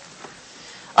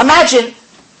 Imagine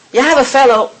you have a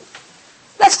fellow.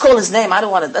 Let's call his name. I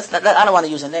don't want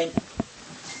to use a name.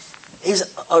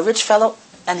 He's a rich fellow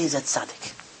and he's a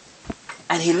tzaddik,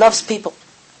 and he loves people.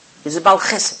 He's a Baal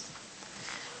Chesed.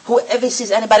 Whoever sees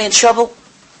anybody in trouble,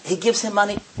 he gives him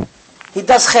money. He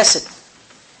does Chesed.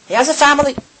 He has a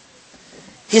family.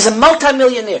 He's a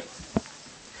multi-millionaire.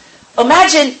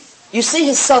 Imagine you see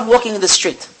his son walking in the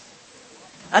street.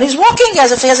 And he's walking, he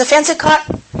has a fancy car.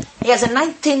 He has a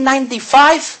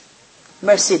 1995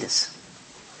 Mercedes.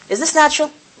 Is this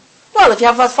natural? Well, if you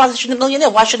have a father who's a millionaire,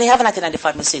 why shouldn't he have a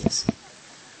 1995 Mercedes?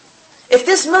 If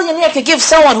this millionaire could give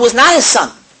someone who is not his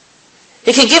son,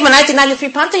 he can give him a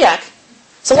 1993 Pontiac,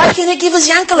 so why can't he give his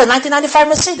Yankel a 1995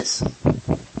 Mercedes?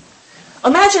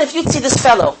 Imagine if you'd see this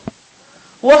fellow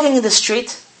walking in the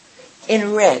street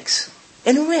in rags.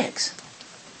 In rags.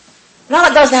 Now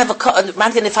it doesn't have a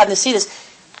 1995 Mercedes.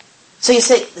 So you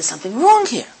say, there's something wrong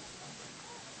here.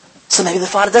 So maybe the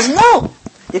father doesn't know.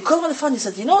 You call him on the phone, you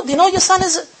say, do you know your son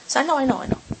is... He said, I know.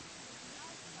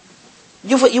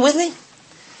 You with me?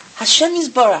 Hashem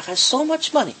Yisbarach has so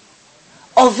much money.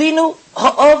 Ovinu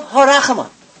ha'ov harachama.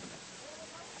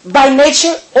 By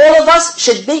nature, all of us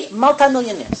should be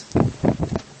multimillionaires.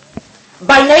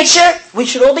 By nature, we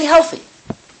should all be healthy.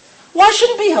 Why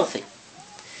shouldn't we be healthy?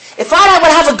 If I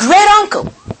would have a great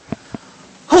uncle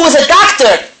who was a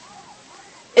doctor,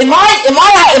 in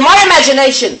my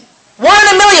imagination, 1 in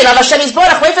a million of Hashem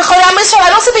Yisbarach,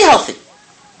 I'd also be healthy.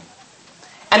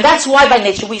 And that's why by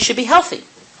nature we should be healthy.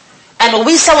 And when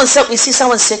we see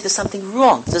someone sick, there's something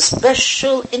wrong. There's a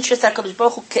special interest that HaKadosh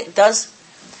Baruch Hu does.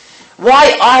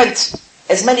 Why aren't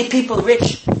as many people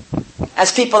rich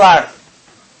as people are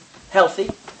healthy?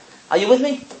 Are you with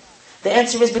me? The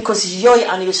answer is because Yoy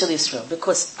Aniyus Yisrael.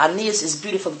 Because Aniyus is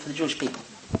beautiful for the Jewish people.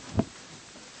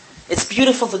 It's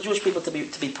beautiful for Jewish people to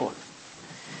be poor.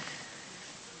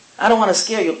 I don't want to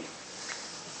scare you.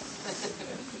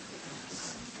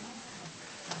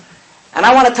 And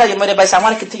I want to tell you, I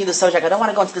want to continue the subject. I don't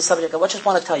want to go into the subject. I just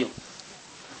want to tell you.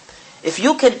 If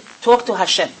you can talk to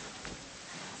Hashem,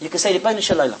 you can say, Ribono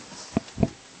Shel Olam.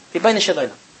 Ribono Shel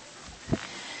Olam.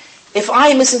 If I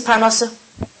am missing Parnasa,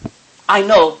 I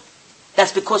know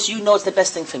that's because you know it's the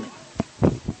best thing for me.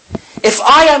 If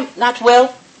I am not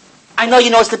well, I know you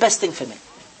know it's the best thing for me.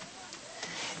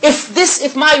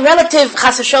 If my relative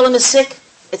Chas v'Shalom is sick,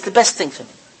 it's the best thing for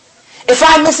me. If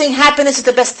I'm missing happiness, it's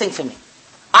the best thing for me.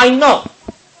 I know.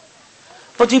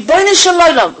 But Ribono Shel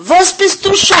Olam, was bist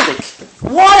du schuldig?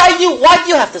 Why do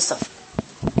you have to suffer?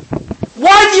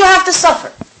 Why do you have to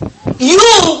suffer? You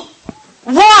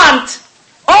want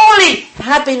only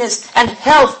happiness and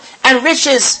health and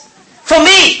riches for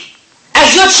me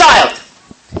as your child.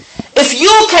 If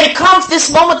you can come to this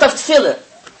moment of tefillah,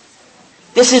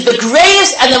 this is the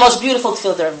greatest and the most beautiful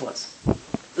tefillah there ever was.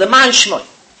 Leman Shmoy.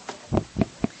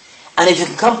 And if you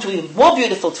can come to a more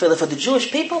beautiful tefillah for the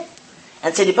Jewish people,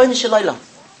 and say, Ribono Shel Olam,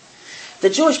 the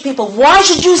Jewish people, why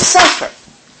should you suffer?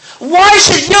 Why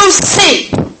should you see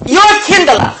your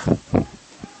kinderlach?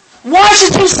 Why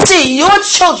should you see your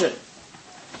children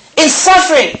in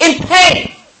suffering, in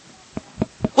pain,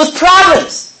 with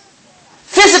problems,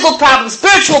 physical problems,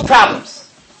 spiritual problems?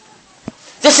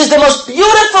 This is the most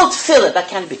beautiful tefillah that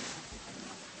can be.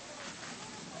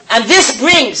 And this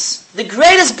brings the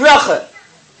greatest bracha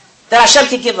that Hashem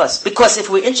can give us. Because if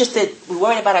we're interested, we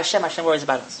worry about Hashem, Hashem worries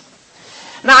about us.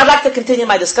 Now I'd like to continue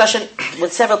my discussion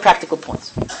with several practical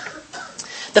points.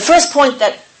 The first point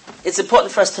that it's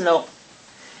important for us to know,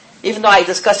 even though I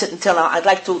discussed it until now, I'd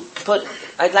like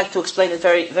to explain it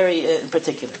very, very in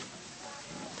particular.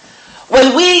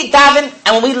 When we daven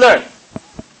and when we learn,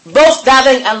 both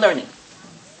davening and learning,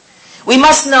 we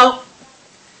must know,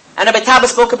 and Rabbi Taba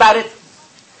spoke about it,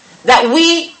 that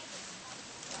we,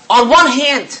 on one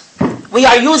hand, we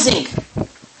are using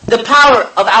the power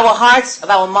of our hearts, of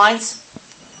our minds,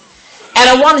 and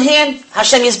on one hand,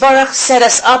 Hashem Yisbarach set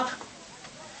us up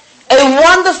a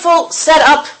wonderful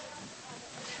setup.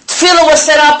 Tefillah was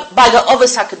set up by the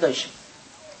Ovis HaKadosh.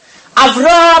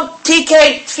 Avraham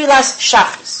tikei tfilas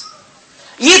shachris.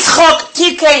 Yitzchok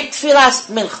tikei tfilas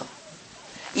mincha.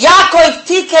 Yaakov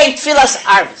tikei tfilas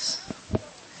arvis.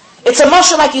 It's a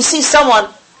motion like you see someone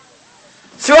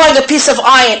throwing a piece of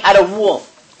iron at a wall.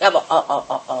 You have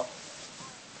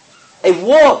a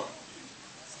wall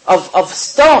of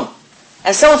stone,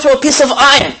 and someone threw a piece of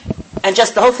iron, and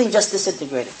just the whole thing just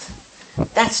disintegrated.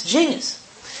 That's genius.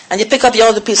 And you pick up your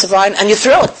other piece of iron and you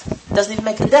throw it. It doesn't even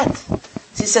make a dent. So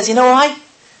he says, you know why?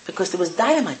 Because there was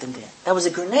dynamite in there. That was a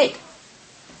grenade.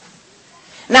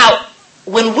 Now,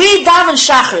 when we daven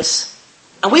shachris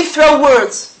and we throw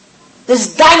words,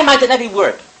 there's dynamite in every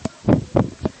word.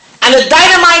 And the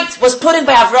dynamite was put in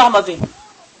by Avraham Avinu.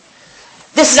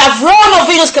 This is Avraham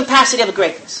Avinu's capacity of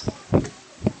greatness.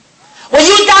 When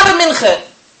you daven mincha,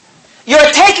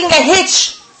 you're taking a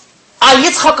hitch on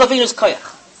Yitzchak Avinu's koyach.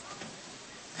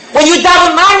 When you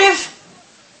daven mariv,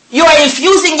 you are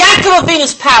infusing Yaakov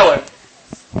Avinu's power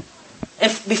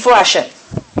before Hashem.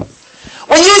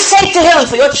 When you say Tehillim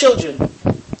for your children,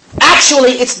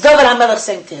 actually it's David HaMelech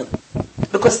saying Tehillim.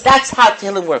 Because that's how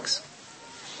Tehillim works.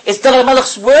 It's David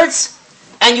HaMelech's words,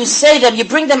 and you say them, you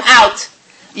bring them out,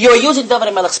 you're using David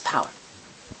HaMelech's power.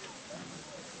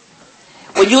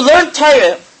 When you learn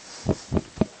Torah,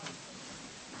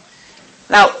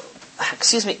 now,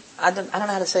 excuse me, I don't know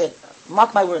how to say it.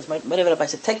 Mark my words. My Rabbi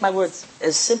said, take my words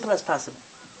as simple as possible.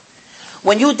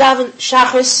 When you daven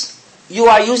shachris, you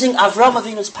are using Avraham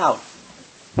Avinu's power.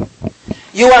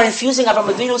 You are infusing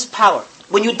Avraham Avinu's power.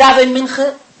 When you daven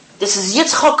mincha, this is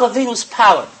Yitzchak Avinu's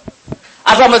power.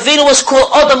 Avraham Avinu was called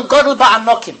Adam Gadol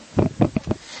Ba'anokim.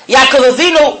 Yaakov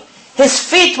Avinu, his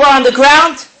feet were on the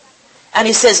ground, and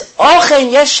he says,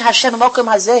 Ochen yesh Hashem mokum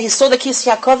hazeh. He saw the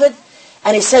Kisei HaKavod,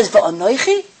 and he says,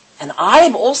 V'anoichi, and I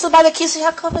am also by the Kisei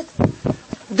HaKavod.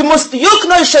 The most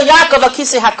yuknoi shel Yaakov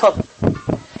Kisei HaKavod.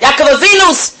 Yaakov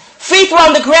Avinu's feet were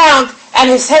on the ground, and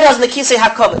his head was on the Kisei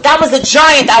HaKavod. That was the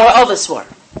giant our others were.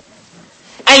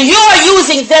 And you are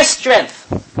using their strength.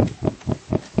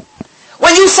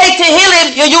 When you say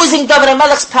Tehillim, you're using David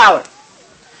HaMelech's power.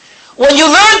 When you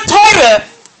learn Torah,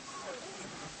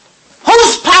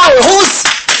 whose power, who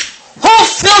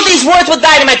filled these words with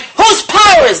dynamite? Whose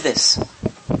power is this?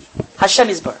 Hashem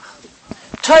Yisbarach.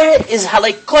 Torah is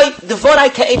halakoi devorai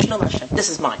ka'echnon Hashem. This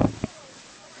is mine.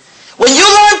 When you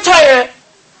learn Torah,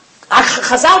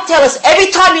 Chazal tell us,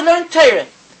 every time you learn Torah,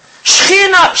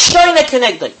 Shechina shtoina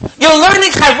kenegdoi. You're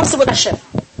learning Charvusa with Hashem.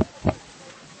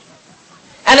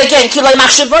 And again, it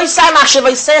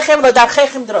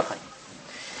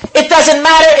doesn't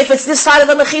matter if it's this side of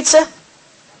the Mechitza,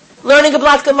 learning a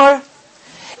Blat Gemara.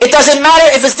 It doesn't matter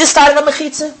if it's this side of the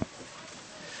Mechitza,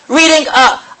 reading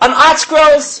an art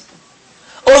scrolls,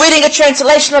 or reading a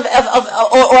translation or a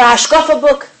Hashkafa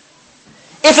book.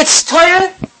 If it's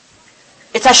Torah,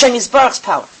 it's Hashem Yisbarach's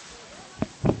power.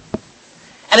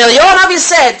 And Eliyahu Hanavi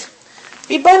said,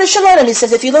 Ribono Shel Olam, he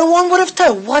says, if you learn one word of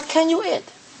Torah, what can you add?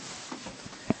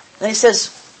 And he says,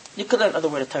 you could learn another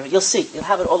word of Torah. You'll see. You'll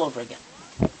have it all over again.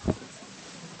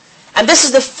 And this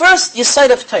is the first yesod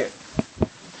of Torah.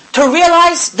 To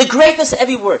realize the greatness of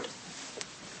every word.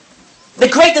 The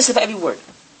greatness of every word.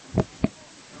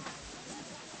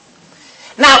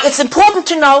 Now, it's important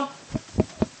to know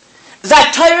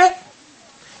that Torah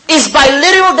is by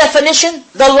literal definition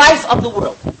the life of the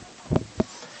world.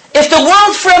 If the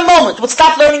world for a moment would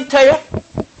stop learning Torah,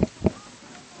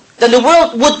 then the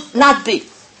world would not be.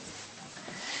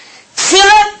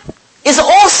 Tefillah is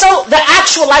also the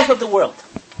actual life of the world.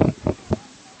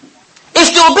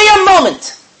 If there will be a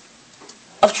moment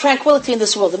of tranquility in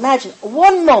this world, imagine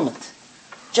one moment,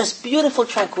 just beautiful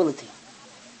tranquility.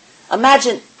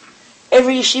 Imagine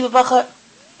every yeshiva bachar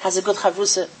has a good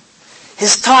chavrusa.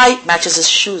 His tie matches his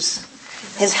shoes.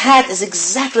 His hat is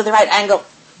exactly the right angle.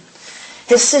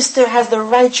 His sister has the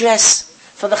right dress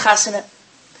for the chasana.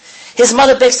 His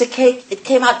mother bakes a cake. It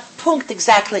came out punkt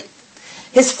exactly.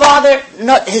 His father,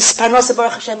 his parnasa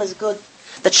baruch Hashem is good.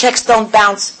 The checks don't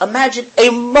bounce. Imagine a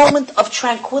moment of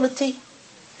tranquility,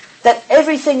 that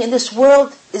everything in this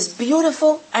world is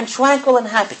beautiful and tranquil and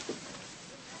happy.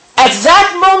 At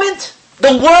that moment,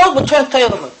 the world will turn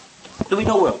Torah. There will be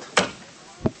no world.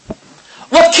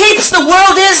 What keeps the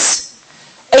world is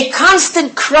a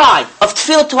constant cry of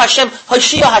tefillah to Hashem,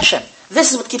 Hoshia Hashem.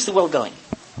 This is what keeps the world going.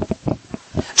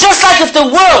 Just like if the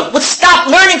world would stop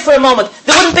learning for a moment,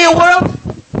 there wouldn't be a world.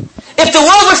 If the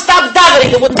world would stop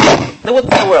davening, there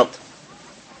wouldn't be a world.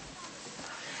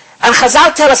 And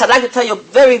Chazal tell us, I'd like to tell you a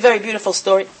very, very beautiful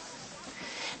story.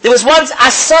 There was once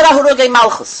Asara Hurugei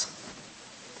Malchus.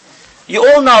 You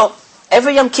all know,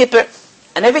 every Yom Kippur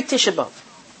and every Tisha B'Av,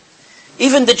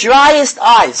 even the driest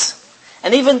eyes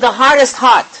and even the hardest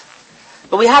heart,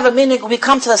 but we have a meaning, when we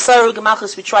come to Asara Hurugei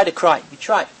Malchus, we try to cry. We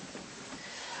try.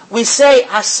 We say,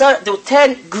 there were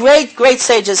 10 great, great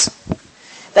sages,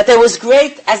 that they was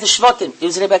great as the Shvatim. It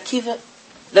was Rebbe Akiva,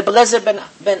 Rabbi Lezer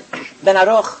ben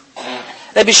Aruch,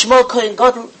 Rabbi Shmuel Kohen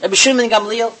Gadol, Rabbi Shimon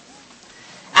Gamliel,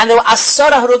 and there were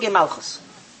Asara Harugei Malchus.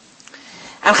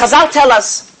 And Chazal tell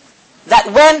us that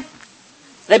when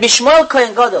Rabbi Shmuel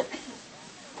Kohen Gadol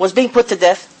was being put to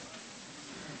death,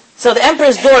 so the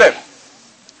emperor's daughter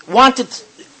wanted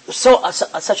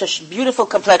such a beautiful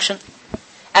complexion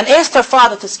and asked her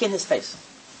father to skin his face.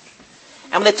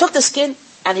 And when they took the skin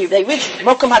and they reached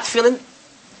Mokum HaTefillin,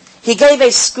 he gave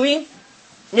a scream,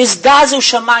 Nizdazu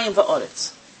Shamayim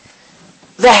Va'oretz.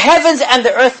 The heavens and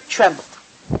the earth trembled.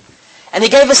 And he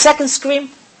gave a second scream,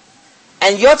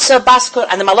 and Yotzer Baskor,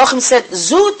 and the Malachim said,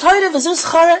 Zu Torah v'zu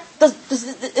Schara?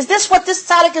 Is this what this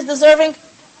tzaddik is deserving?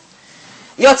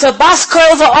 Yotzer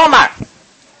Baskor v'Omar.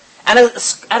 And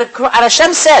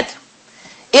Hashem said,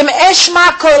 Im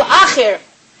Eshma Kol Acher,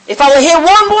 if I will hear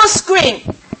one more scream,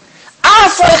 I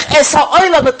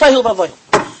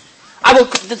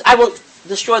will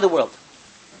destroy the world.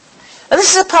 Now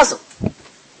this is a puzzle.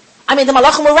 I mean, the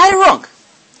Malachim were right or wrong.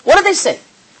 What did they say?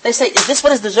 They say, is this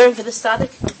what is deserving for this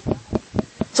tzaddik?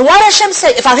 So why did Hashem say,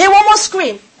 if I hear one more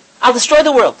scream, I'll destroy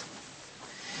the world?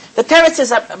 The Teretz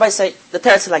is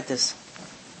like this.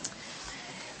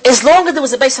 As long as there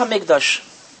was a Beis HaMikdash,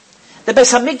 the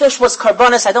Beis HaMikdash was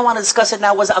karbonis, I don't want to discuss it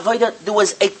now, was avodah, there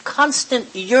was a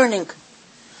constant yearning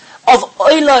of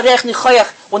oila rech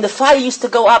nichoyach. When the fire used to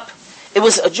go up, it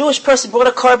was a Jewish person brought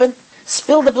a carbon,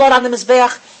 spilled the blood on the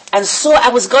Mizbeach, and saw I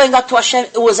was going up to Hashem.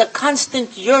 It was a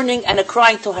constant yearning and a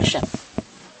crying to Hashem.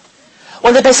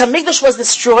 When the Beis HaMikdash was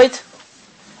destroyed,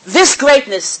 this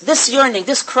greatness, this yearning,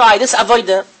 this cry, this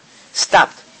avodah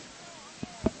stopped.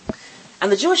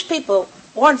 And the Jewish people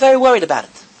weren't very worried about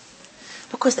it.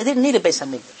 Because they didn't need a Beis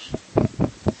HaMikdash.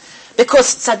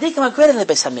 Because tzaddikim are greater than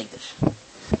the Beis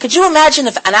HaMikdash. Could you imagine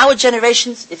if in our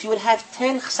generations, if you would have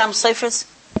 10 Chassam Sofers?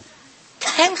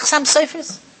 10 Chassam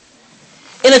Sofers?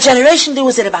 In a generation there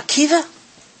was a Rabbi Akiva.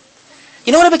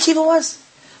 You know what Rabbi Akiva was?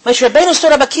 When Rabbeinu stood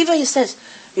Rabbi Akiva, he says,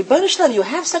 Rebbeinu Shalom, you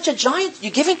have such a giant,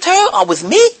 you're giving Torah with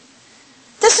me?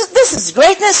 This is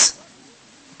greatness.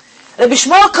 Rabbi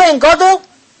Shmuel Kohen Gadol,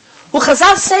 who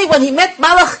Chazal say when he met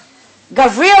Malach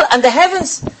Gavriel and the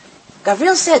heavens,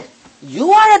 Gavriel said,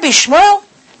 you are Rabbi Shmuel?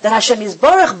 That Hashem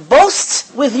Yisborach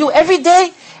boasts with you every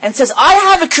day and says, I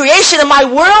have a creation in my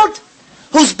world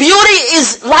whose beauty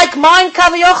is like mine,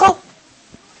 Kaviyachol?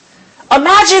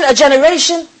 Imagine a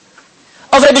generation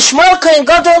of Rabbi Shmuel Kohen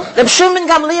Gadol, Rabbi Shimon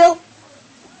Gamliel,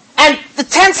 and the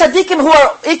 10 tzaddikim who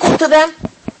are equal to them.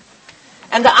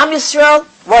 And the Am Yisrael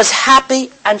was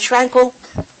happy and tranquil.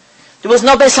 There was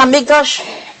no Beis HaMikdash,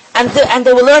 and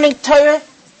they were learning Torah.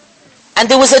 And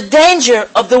there was a danger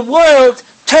of the world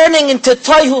turning into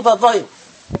Tohu Vavohu.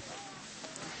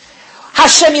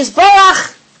 Hashem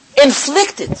Yisborach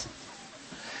inflicted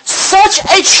such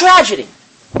a tragedy.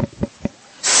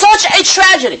 Such a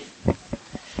tragedy.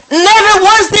 Never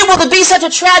once there will there be such a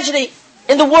tragedy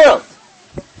in the world.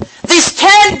 These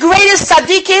 10 greatest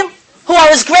tzaddikim, who are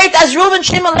as great as Reuben,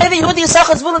 Shimon, Levi, Yehudi,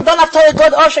 Yisachar, Zvulun, Dan, Naphtali,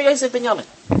 Gad, Asher, Yosef, Binyamin.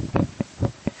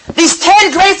 These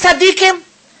 10 great tzaddikim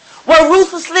were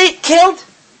ruthlessly killed,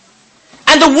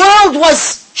 and the world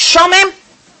was shamim,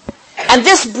 and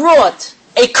this brought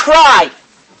a cry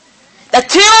that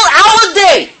till our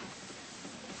day,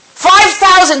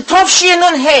 5,000 Tov Shir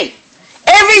Nun Hey,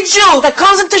 every Jew that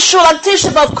comes into Shul on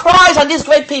Tisha B'Av cries on these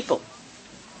great people.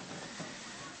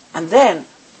 And then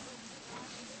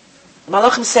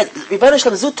Malachim said, Rebbeinu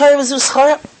Shalom, Zu Torah v'Zu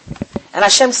Schara. And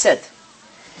Hashem said,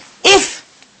 if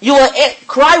you will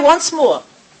cry once more,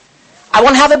 I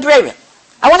won't have a brera.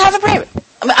 I won't have a brera.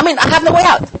 I mean, I have no way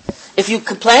out. If you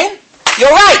complain, you're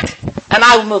right. And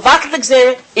I will move out of the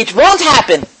Gzera. It won't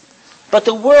happen. But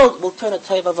the world will turn a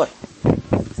Tohu Vavohu.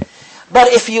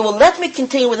 But if you will let me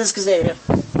continue with this Gzera,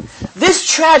 this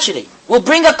tragedy will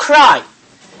bring a cry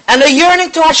and a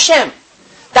yearning to Hashem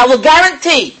that will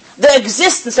guarantee the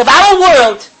existence of our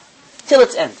world till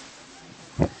its end.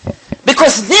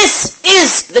 Because this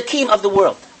is the king of the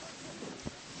world.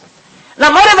 Now,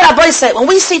 Morav Rabbi said, when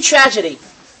we see tragedy,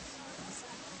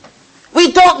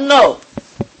 we don't know.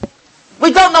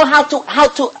 We don't know how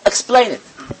to explain it.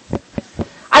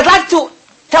 I'd like to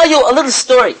tell you a little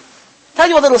story. Now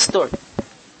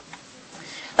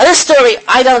this story,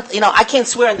 I can't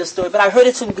swear on this story, but I heard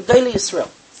it from Gedolei Yisrael.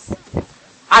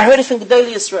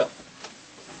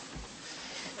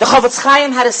 The Chofetz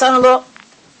Chaim had a son-in-law,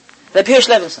 Rabbi Hirsch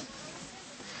Levinson.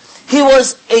 He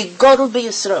was a Gadol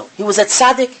B'Yisrael. He was a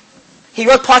tzaddik. He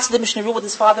wrote parts of the Mishnah Rule with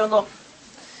his father-in-law.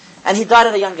 And he died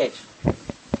at a young age.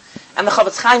 And the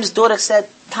Chofetz Chaim's daughter said,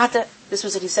 Tata, this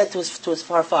was what he said to his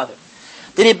father.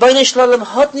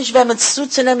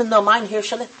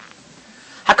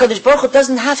 HaKadosh Baruch Hu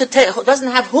doesn't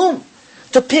have whom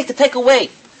to pick, to take away.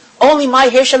 Only my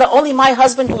Hirshala, only my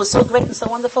husband who was so great and so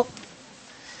wonderful.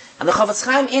 And the Chofetz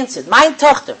Chaim answered, my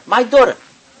tochter, my daughter,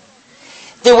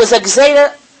 there was a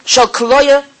Gzeira, Shal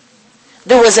Kloya,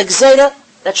 there was a Gzeira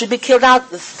that should be killed out,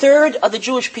 the third of the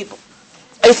Jewish people.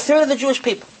 A third of the Jewish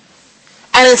people.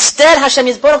 And instead, Hashem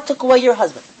Yisborach took away your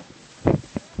husband.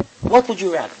 What would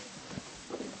you rather?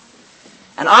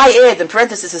 And I add, in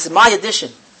parenthesis, this is my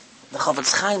addition, the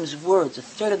Chofetz Chaim's words, a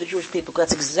third of the Jewish people, because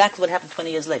that's exactly what happened 20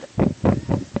 years later.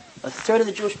 A third of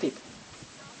the Jewish people.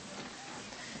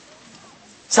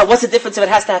 So what's the difference if it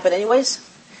has to happen anyways?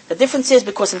 The difference is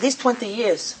because in these 20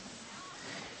 years,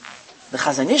 the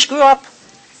Chazon Ish grew up,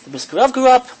 the Brisker Rov grew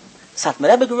up, Satmar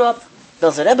Rebbe grew up,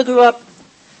 Belzer Rebbe grew up,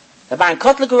 the Baron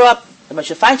Kotler grew up, the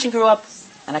Moshe Feinstein grew up,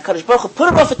 and HaKadosh Baruch Hu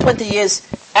put it off for 20 years,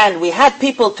 and we had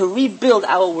people to rebuild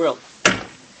our world.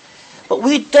 But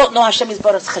we don't know Hashem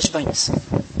Yisborach's cheshbonos.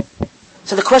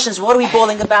 So the question is, what are we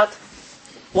bawling about?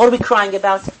 What are we crying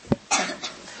about?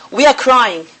 We are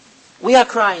crying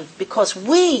because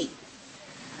we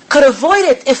could avoid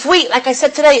it if we, like I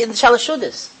said today in the Shalosh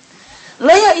Shudas,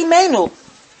 Leah Imenu,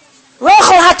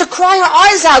 Rachel had to cry her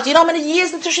eyes out, you know how many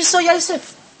years until she saw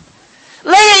Yosef?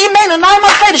 Leah Imenu, 9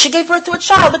 months later, she gave birth to a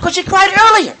child because she cried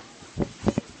earlier.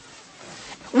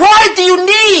 Why do you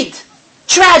need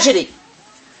tragedy?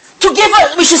 To give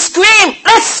us, we should scream.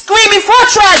 Let's scream before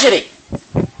tragedy.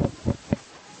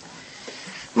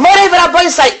 Morei v'Rabbai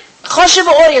say, Choshev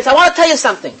audience, I want to tell you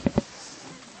something.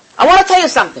 I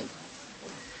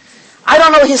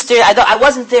don't know history. I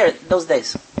wasn't there those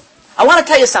days. I want to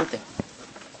tell you something.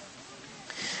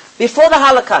 Before the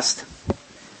Holocaust,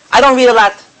 I don't read a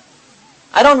lot.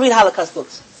 I don't read Holocaust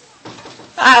books.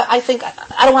 I think,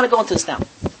 I don't want to go into this now.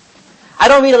 I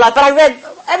don't read a lot, but I read,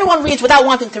 everyone reads without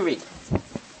wanting to read.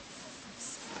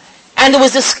 And there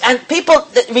was this, and people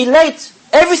that relate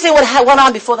everything what went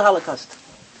on before the Holocaust.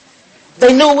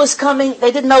 They knew it was coming,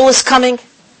 they didn't know it was coming.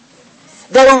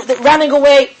 They were running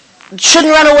away,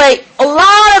 shouldn't run away. A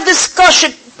lot of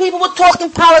discussion, people were talking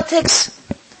politics.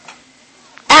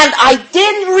 And I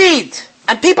didn't read,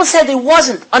 and people said there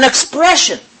wasn't an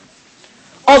expression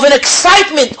of an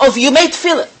excitement of Yomei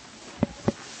Tefillah.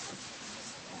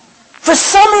 For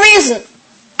some reason,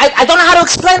 I don't know how to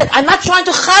explain it. I'm not trying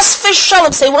to chas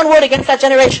v'shalom say one word against that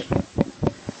generation.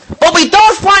 But we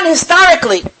don't find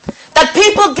historically that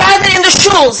people gathered in the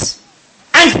shuls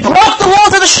and broke the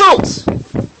walls of the shuls.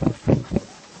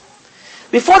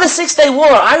 Before the 6-Day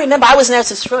War, I remember I was in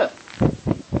Eretz Yisrael.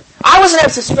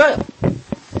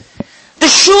 The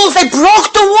shuls, they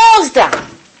broke the walls down.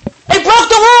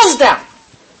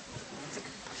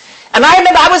 And I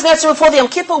remember I was in Eretz Yisrael before the Yom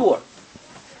Kippur War.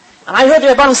 And I heard the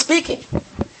Rebbeinu speaking.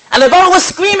 And the Rebbeinu was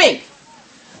screaming,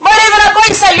 Morei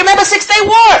v'Rabbai say, you remember 6-Day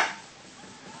War?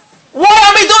 Why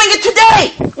are we doing it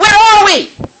today? Where are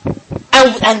we?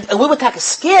 And we were kind of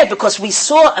scared because we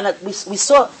saw. Now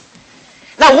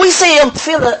we say Yom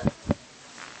Tefillah,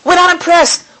 we're not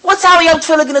impressed. What's our Yom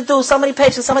Tefillah going to do? So many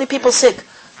patients, so many people sick.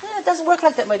 It doesn't work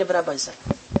like that, Morei v'Rabbai say.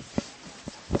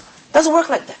 It doesn't work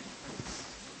like that.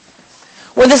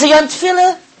 When there's a Yom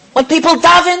Tefillah, when people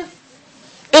daven,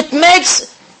 it makes,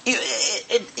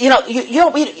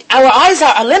 our eyes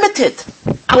are limited.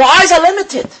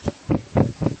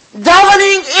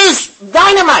 Davening is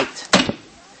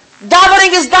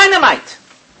dynamite.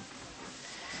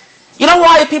 You know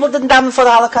why people didn't daven for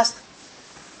the Holocaust?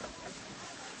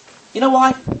 You know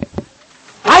why?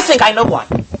 I think I know why.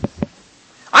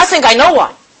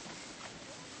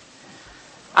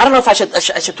 I don't know if I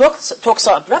should talk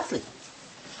so abruptly.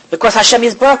 Because Hashem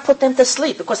Yisborach put them to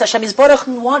sleep. Because Hashem Yisborach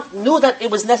knew that it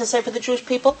was necessary for the Jewish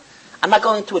people. I'm not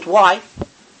going into it why.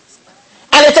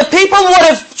 And if the people would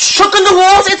have shooken the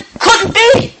walls, it couldn't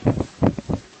be.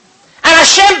 And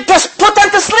Hashem just put them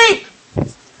to sleep.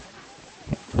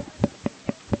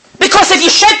 Because if you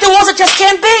shake the walls, it just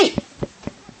can't be.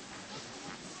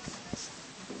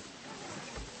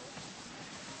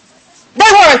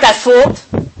 They weren't at fault.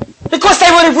 Because they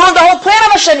would have ruined the whole plan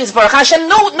of Hashem Yisborach. Hashem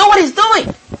knew what he's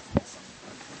doing.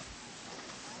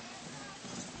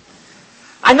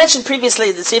 I mentioned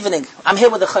previously this evening, I'm here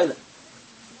with a chayla.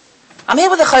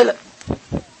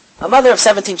 A mother of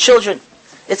 17 children.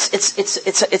 It's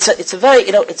a very,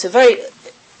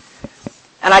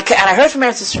 and I heard from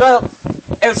Eretz Yisrael.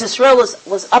 Eretz Yisrael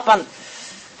was up on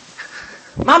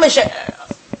Mamish,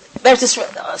 Eretz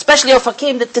Yisrael, especially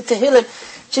Ofakim, the Tehillim.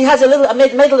 She has a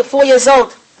middle of 4 years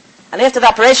old. And after the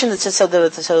operation, so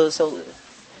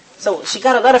she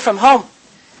got a letter from home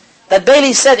that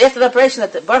Bailey said after the operation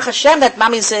that Baruch Hashem that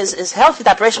mommy is healthy,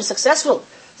 the operation was successful.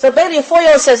 So Bailey, a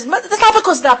 4-year-old, says, that's not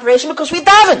because of the operation, because we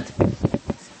davened.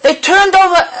 They turned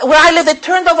over, where I live, they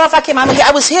turned over Af Hakim.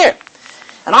 I was here.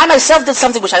 And I myself did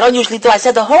something which I don't usually do. I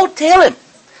said the whole Tehillim.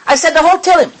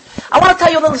 I want to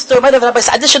tell you a little story.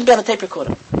 This shouldn't be on a tape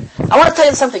recorder. I want to tell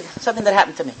you something that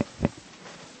happened to me.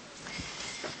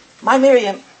 My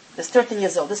Miriam is 13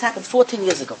 years old. This happened 14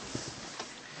 years ago.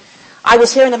 I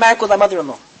was here in America with my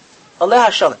mother-in-law.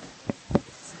 Aleha Shalom.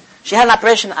 She had an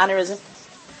operation, aneurysm.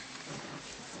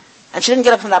 And she didn't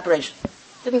get up from the operation.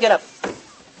 Didn't get up.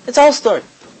 It's a whole story.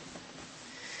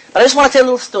 But I just want to tell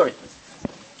you a little story.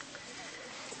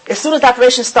 As soon as the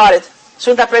operation started,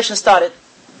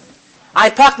 I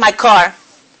parked my car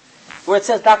where it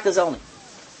says doctors only.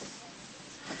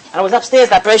 And I was upstairs,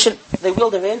 the operation, they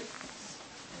wheeled her in.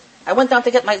 I went down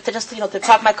to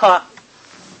park my car.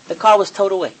 The car was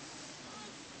towed away.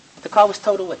 It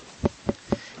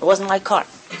wasn't my car.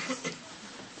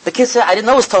 The kid said, I didn't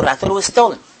know it was towed away. I thought it was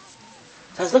stolen.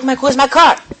 So I was looking, where's my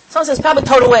car? Someone says, probably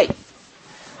towed away.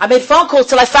 I made phone calls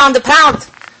till I found the pound.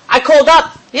 I called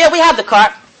up. Yeah, we have the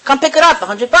car. Come pick it up.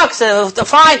 $100, the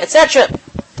fine, etc.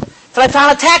 Till I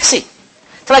found a taxi.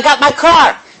 Till I got my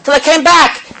car. Till I came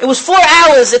back. It was 4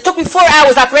 hours. It took me 4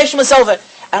 hours. The operation was over.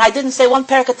 And I didn't say one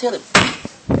parak Tehillim.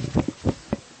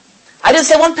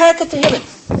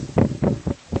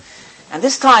 And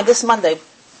this time, this Monday,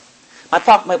 my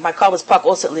car was parked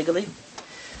also illegally.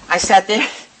 I sat there,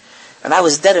 and I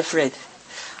was dead afraid.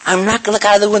 I'm not going to look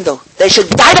out of the window. They should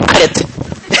dynamite it.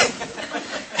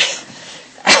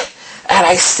 And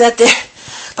I sat there,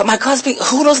 but my car's being,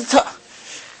 who knows?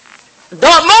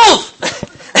 Don't move!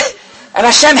 And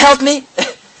Hashem helped me.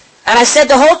 And I said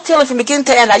the whole Tehillim from beginning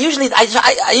to end. I usually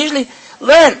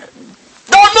learn.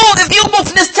 Don't move! If you move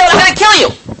from this Tehillim, I'm going to kill you.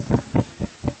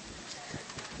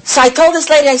 So I told this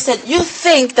lady, I said, you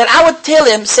think that our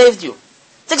Tehillim saved you.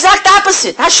 It's the exact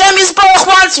opposite. Hashem Yisborach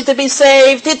wants you to be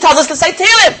saved. He told us to say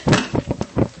Tehillim.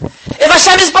 If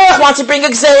Hashem Yisborach wants you to bring a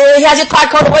Gzeir, he has your car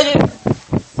code away.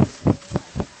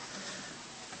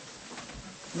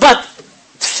 But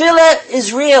Tefillah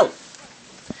is real.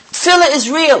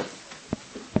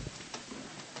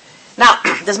 Now,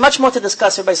 there's much more to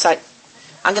discuss, everybody's side.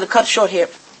 I'm going to cut short here.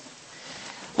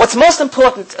 What's most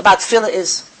important about Tefillah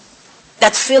is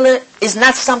that Tefillah is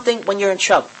not something when you're in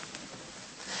trouble.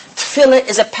 Tefillah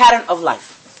is a pattern of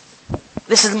life.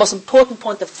 This is the most important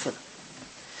point of Tefillah.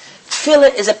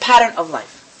 Tefillah is a pattern of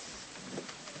life.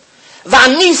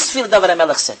 Va'anis Tefillah, David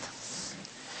HaMelech said.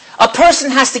 A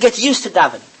person has to get used to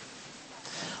davening.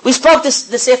 We spoke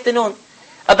this afternoon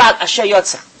about Asher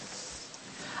Yotza.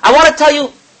 I want to tell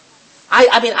you,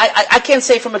 I can't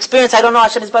say from experience, I don't know,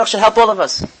 Hashem Yisbarach should help all of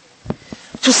us.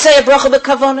 To say a bracha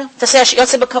b'kavana, to say Asher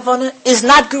Yotza b'kavana, is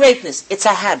not greatness, it's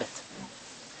a habit.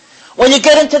 When you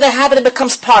get into the habit, it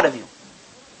becomes part of you.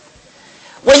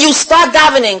 When you start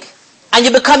davening, and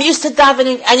you become used to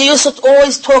davening, and you're used to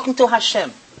always talking to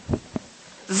Hashem,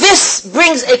 this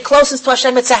brings a closeness to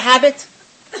Hashem, it's a habit,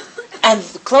 and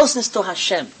closeness to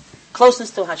Hashem is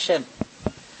closeness to Hashem.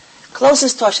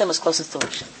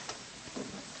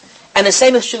 And the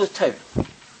same is true with Torah.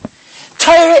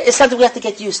 Torah is something we have to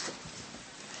get used to.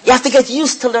 You have to get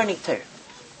used to learning Torah.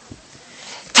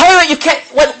 Torah, you can't,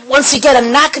 once you get a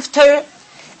knack of Torah,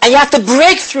 and you have to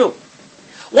break through.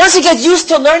 Once you get used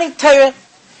to learning Torah,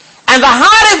 and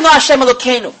v'hariv no Hashem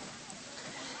Elokeinu.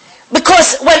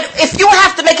 Because if you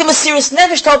have to make him a serious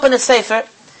nefesh to open a sefer,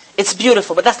 it's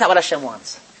beautiful, but that's not what Hashem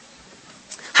wants.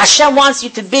 Hashem wants you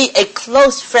to be a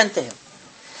close friend to him.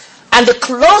 And the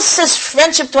closest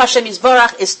friendship to Hashem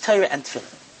Yisborach is Torah and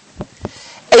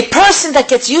Tefillah. A person that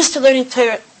gets used to learning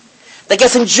Torah, that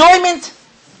gets enjoyment,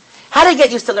 how do you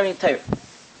get used to learning Torah?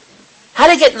 How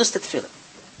do you get used to Tefillah?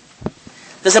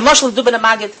 There's a mashal in Dubin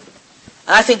HaMagid,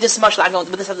 and I think this mashal, I'm going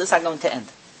to end.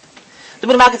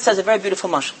 Dubin HaMagid says a very beautiful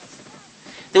mashal.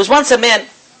 There was once a man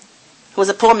who was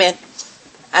a poor man,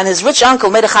 and his rich uncle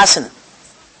made a chasana.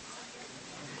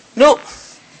 No,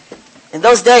 in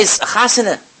those days, a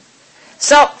chasana.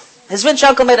 So, his rich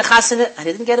uncle made a chasana, and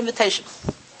he didn't get an invitation.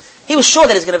 He was sure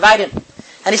that he's going to invite him.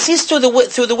 And he sees through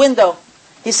the window,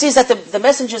 he sees that the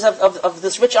messengers of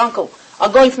this rich uncle are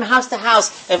going from house to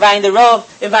house, inviting the Rav,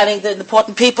 inviting the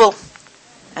important people.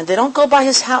 And they don't go by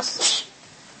his house.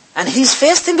 And he's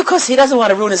fasting because he doesn't want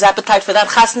to ruin his appetite for that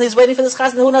chasana. He's waiting for this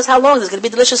chasana. Who knows how long? There's going to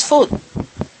be delicious food.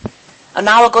 An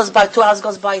hour goes by, 2 hours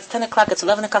goes by, it's 10 o'clock, it's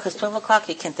 11 o'clock, it's 12 o'clock,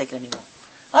 he can't take it anymore.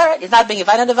 Alright, he's not being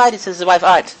invited, he says to his wife,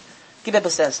 alright, give up a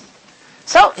says.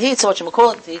 So, he eats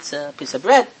he eats a piece of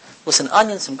bread, with some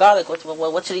onions, some garlic, what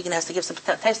should he eat? He has to give some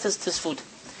taste to his food.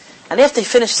 And after he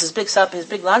finishes his big supper, his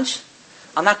big lunch,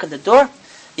 I'll knock on the door,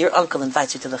 your uncle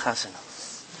invites you to the chasana.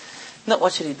 No,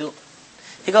 what should he do?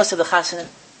 He goes to the chasana,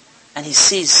 and he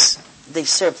sees they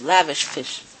serve lavish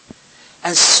fish.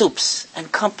 and soups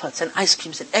and compotes and ice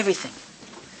creams and everything.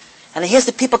 And he hears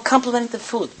the people complimenting the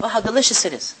food. Oh, how delicious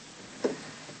it is.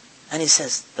 And he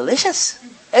says, delicious?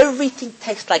 Everything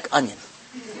tastes like onion.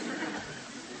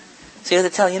 So you have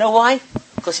to tell him, you know why?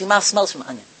 Because your mouth smells from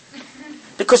onion.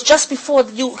 Because just before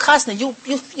you chasna, you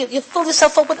fill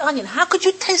yourself up with onion. How could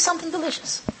you taste something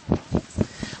delicious?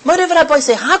 Mother Rabbi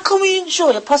say, how can we enjoy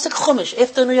a pasuk chumash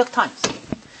after the New York Times?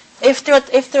 After a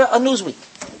Newsweek?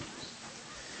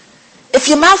 If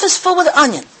your mouth is full with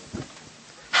onion,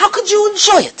 how could you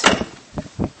enjoy it?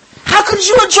 How could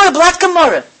you enjoy Blat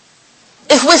Gemara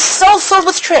if we're so filled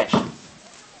with trash?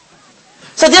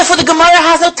 So therefore the Gemara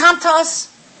has no time to us.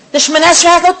 The Shemoneh Esrei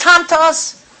has no time to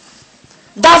us.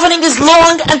 Davening is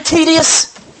long and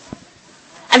tedious.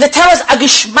 And they tell us, a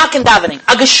geschmack in davening.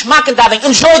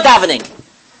 Enjoy davening.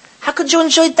 How could you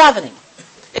enjoy davening?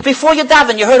 If before you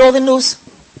daven, you heard all the news?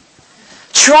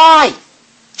 Try.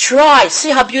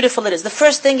 See how beautiful it is. The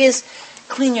first thing is,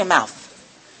 clean your mouth.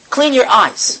 Clean your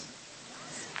eyes.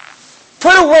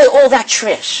 Put away all that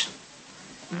trash.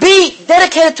 Be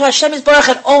dedicated to Hashem Yisborach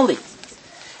and only.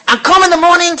 And come in the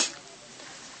morning,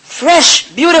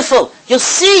 fresh, beautiful. You'll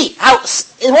see how,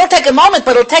 it won't take a moment,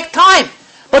 but it'll take time.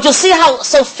 But you'll see how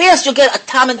so fast you'll get a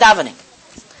time in davening.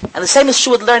 And the same is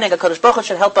true with learning. HaKadosh Baruch Hu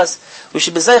should help us. We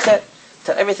should be zeicher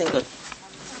to everything good.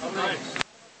 Amen.